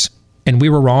Trips, and we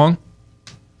were wrong,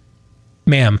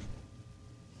 ma'am,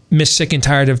 Miss Sick and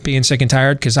Tired of being sick and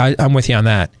tired, because I'm with you on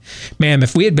that. Ma'am,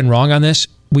 if we had been wrong on this,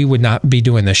 we would not be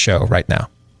doing this show right now.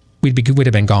 We'd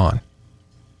have been gone.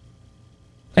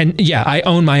 And yeah, I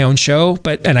own my own show,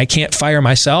 and I can't fire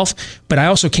myself, but I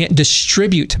also can't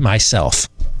distribute myself,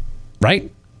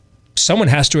 right? Someone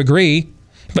has to agree.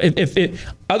 But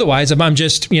otherwise, if I'm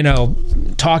just,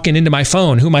 talking into my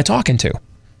phone, who am I talking to?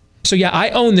 So yeah, I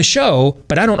own the show,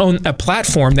 but I don't own a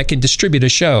platform that can distribute a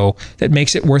show that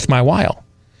makes it worth my while.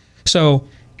 So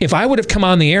if I would have come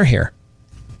on the air here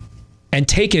and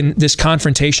taken this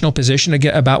confrontational position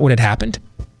about what had happened,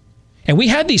 and we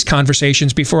had these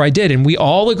conversations before I did, and we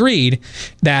all agreed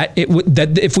that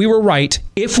that if we were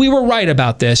right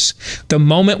about this, the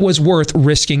moment was worth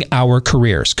risking our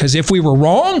careers. Because if we were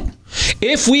wrong,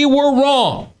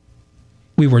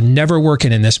 we were never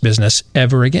working in this business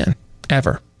ever again,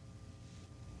 ever.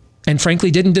 And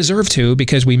frankly, didn't deserve to,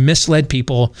 because we misled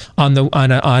people on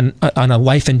a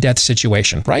life and death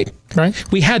situation, right?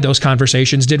 Right. We had those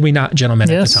conversations, did we not, gentlemen?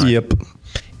 Yes. At the time? Yep.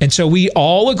 And so we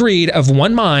all agreed of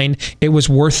one mind, it was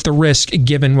worth the risk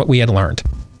given what we had learned.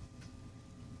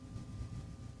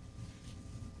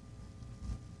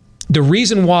 The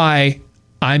reason why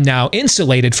I'm now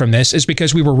insulated from this is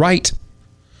because we were right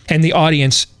and the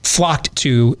audience flocked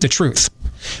to the truth.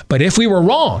 But if we were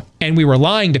wrong and we were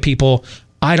lying to people,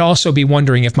 I'd also be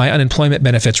wondering if my unemployment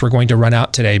benefits were going to run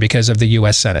out today because of the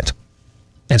U.S. Senate.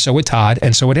 And so would Todd,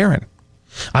 and so would Aaron.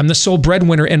 I'm the sole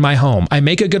breadwinner in my home. I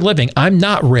make a good living. I'm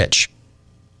not rich.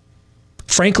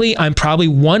 Frankly, I'm probably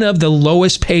one of the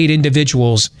lowest paid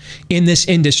individuals in this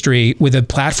industry with a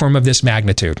platform of this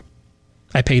magnitude.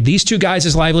 I pay these 2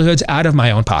 guys' livelihoods out of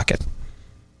my own pocket.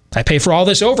 I pay for all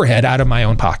this overhead out of my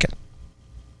own pocket.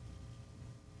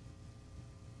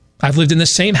 I've lived in the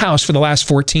same house for the last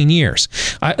 14 years.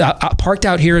 I parked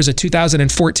out here as a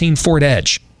 2014 Ford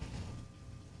Edge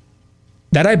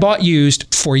that I bought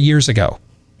used 4 years ago.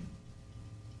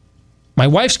 My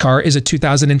wife's car is a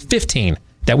 2015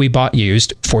 that we bought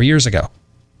used 4 years ago.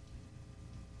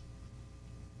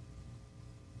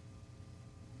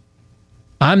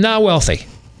 I'm not wealthy.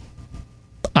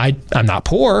 I'm not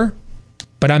poor,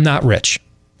 but I'm not rich.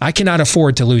 I cannot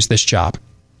afford to lose this job.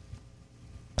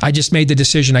 I just made the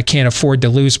decision I can't afford to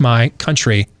lose my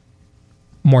country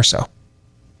more so.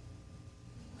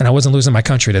 And I wasn't losing my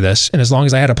country to this. And as long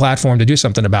as I had a platform to do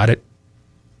something about it,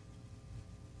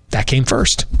 that came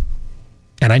first.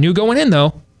 And I knew going in,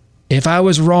 though, if I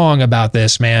was wrong about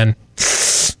this, man.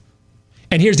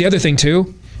 And here's the other thing,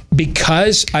 too.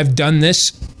 Because I've done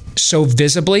this so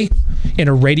visibly in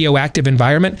a radioactive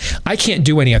environment, I can't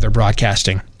do any other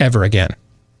broadcasting ever again.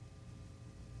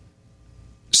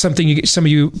 Something some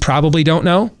of you probably don't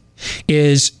know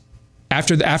is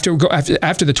after the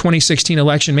 2016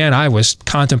 election, man, I was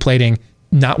contemplating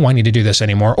not wanting to do this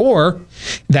anymore, or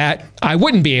that I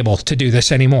wouldn't be able to do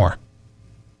this anymore.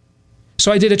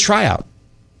 So I did a tryout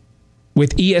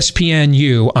with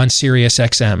ESPNU on Sirius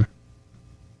XM.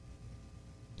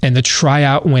 And the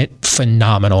tryout went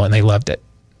phenomenal and they loved it.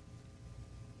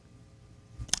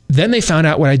 Then they found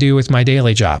out what I do with my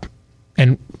daily job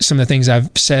and some of the things I've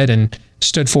said and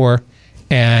stood for.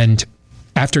 And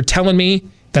after telling me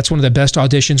that's one of the best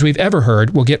auditions we've ever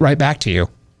heard, we'll get right back to you,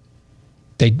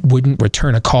 they wouldn't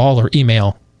return a call or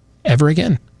email ever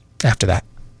again after that.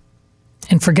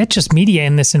 And forget just media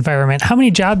in this environment. How many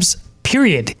jobs,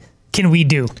 period, can we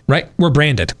do? Right. We're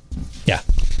branded. Yeah.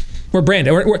 We're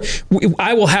branded.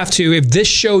 I will have to, if this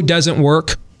show doesn't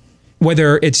work,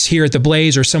 whether it's here at the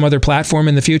Blaze or some other platform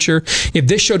in the future, if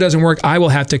this show doesn't work, I will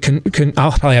have to,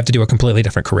 I'll probably have to do a completely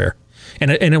different career.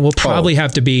 And it will probably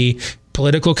have to be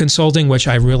political consulting, which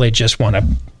I really just want to,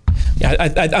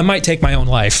 I might take my own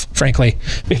life, frankly,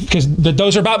 because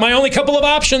those are about my only couple of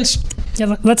options.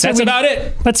 Yeah, That's about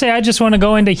it. Let's say I just want to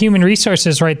go into human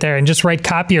resources right there and just write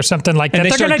copy or something like that.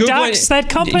 They're going to dox that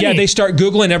company. Yeah, they start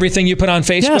Googling everything you put on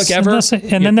Facebook ever.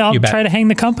 And then they'll try to hang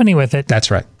the company with it.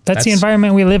 That's right. That's the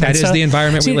environment we live in. That is the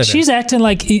environment we live in. She's acting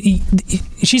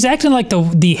like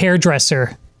the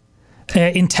hairdresser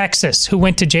in Texas who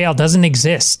went to jail doesn't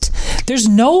exist. There's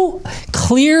no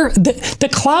clear, the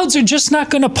clouds are just not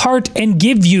going to part and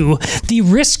give you the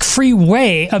risk-free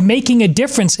way of making a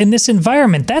difference in this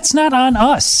environment. That's not on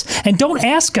us. And don't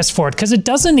ask us for it because it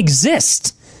doesn't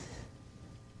exist.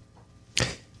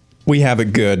 We have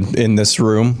it good in this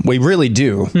room. We really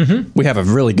do. Mm-hmm. We have it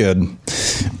really good.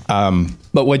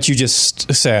 But what you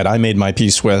just said, I made my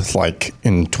peace with like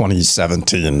in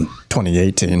 2017,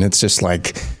 2018. It's just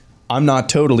like, I'm not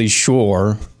totally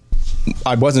sure.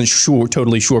 I wasn't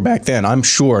totally sure back then. I'm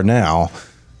sure now.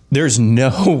 There's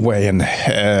no way in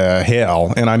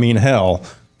hell, and I mean hell,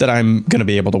 that I'm going to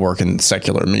be able to work in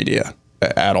secular media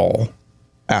at all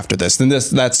after this. And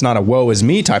that's not a woe is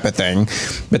me type of thing,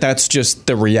 but that's just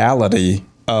the reality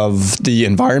of the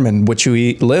environment in which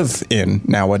we live in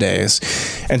nowadays.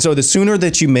 And so the sooner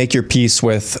that you make your peace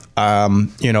with,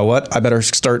 you know what, I better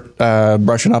start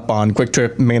brushing up on Quick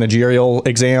Trip managerial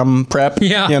exam prep.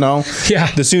 Yeah. You know?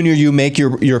 Yeah. The sooner you make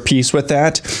your peace with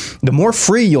that, the more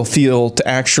free you'll feel to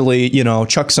actually, you know,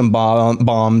 chuck some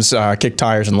bombs, kick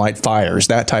tires and light fires,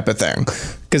 that type of thing.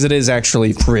 Because it is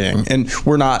actually freeing. And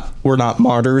we're not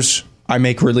martyrs. I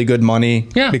make really good money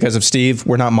because of Steve.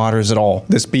 We're not martyrs at all.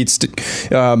 This beats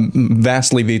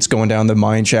vastly beats going down the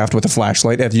mine shaft with a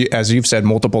flashlight, as you've said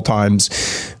multiple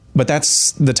times. But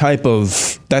that's the type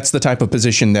of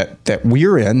position that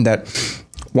we're in. That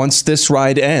once this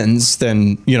ride ends,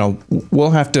 then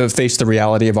we'll have to face the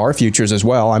reality of our futures as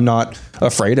well. I'm not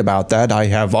afraid about that. I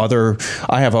have other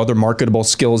marketable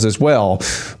skills as well.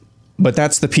 But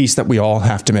that's the piece that we all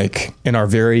have to make in our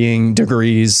varying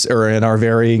degrees or in our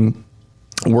varying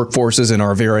workforces, in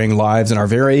our varying lives, in our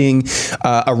varying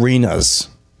arenas.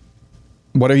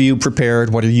 What are you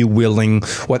prepared? What are you willing?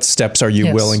 What steps are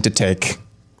you willing to take?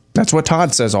 That's what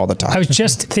Todd says all the time. I was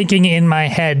just thinking in my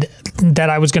head that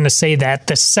I was going to say that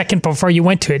the second before you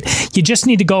went to it. You just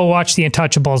need to go watch The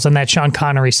Untouchables and that Sean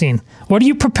Connery scene. What are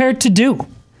you prepared to do?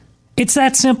 It's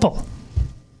that simple.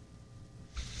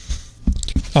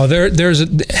 Oh, there's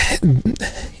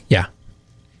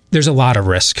a lot of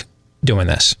risk doing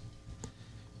this.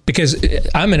 Because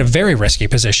I'm in a very risky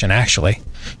position, actually,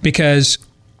 because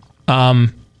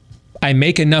I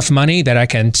make enough money that I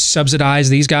can subsidize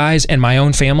these guys and my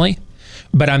own family,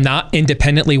 but I'm not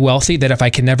independently wealthy that if I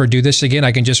can never do this again,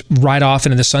 I can just ride off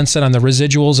into the sunset on the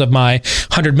residuals of my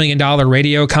 $100 million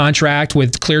radio contract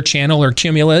with Clear Channel or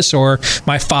Cumulus or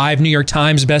my 5 New York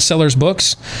Times bestsellers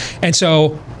books. And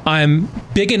so I'm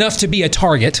big enough to be a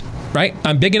target, right?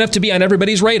 I'm big enough to be on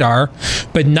everybody's radar,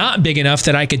 but not big enough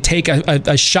that I could take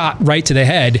a shot right to the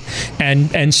head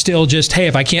and still just, hey,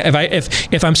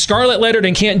 if I'm scarlet lettered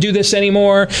and can't do this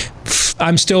anymore,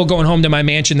 I'm still going home to my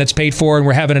mansion that's paid for and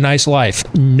we're having a nice life.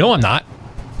 No, I'm not.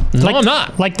 I'm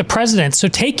not. Like the president. So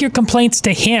take your complaints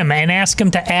to him and ask him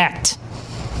to act.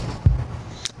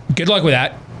 Good luck with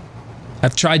that.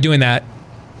 I've tried doing that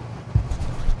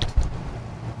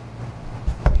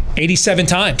 87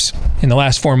 times in the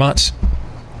last 4 months.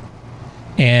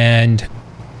 And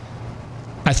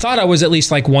I thought I was at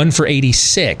least like 1 for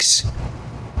 86.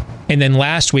 And then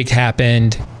last week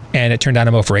happened and it turned out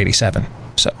I'm 0 for 87.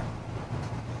 So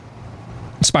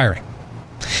inspiring.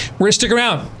 We're going to stick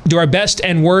around, do our best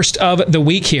and worst of the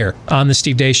week here on the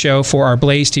Steve Deace Show for our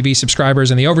Blaze TV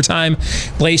subscribers in the overtime.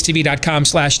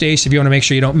 BlazeTV.com/Deace if you want to make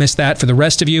sure you don't miss that. For the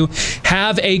rest of you,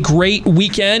 have a great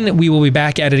weekend. We will be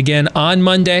back at it again on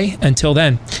Monday. Until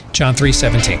then, John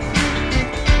 3:17.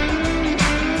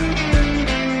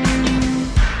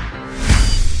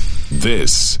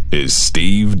 This is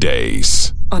Steve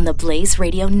Deace on the Blaze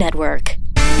Radio Network.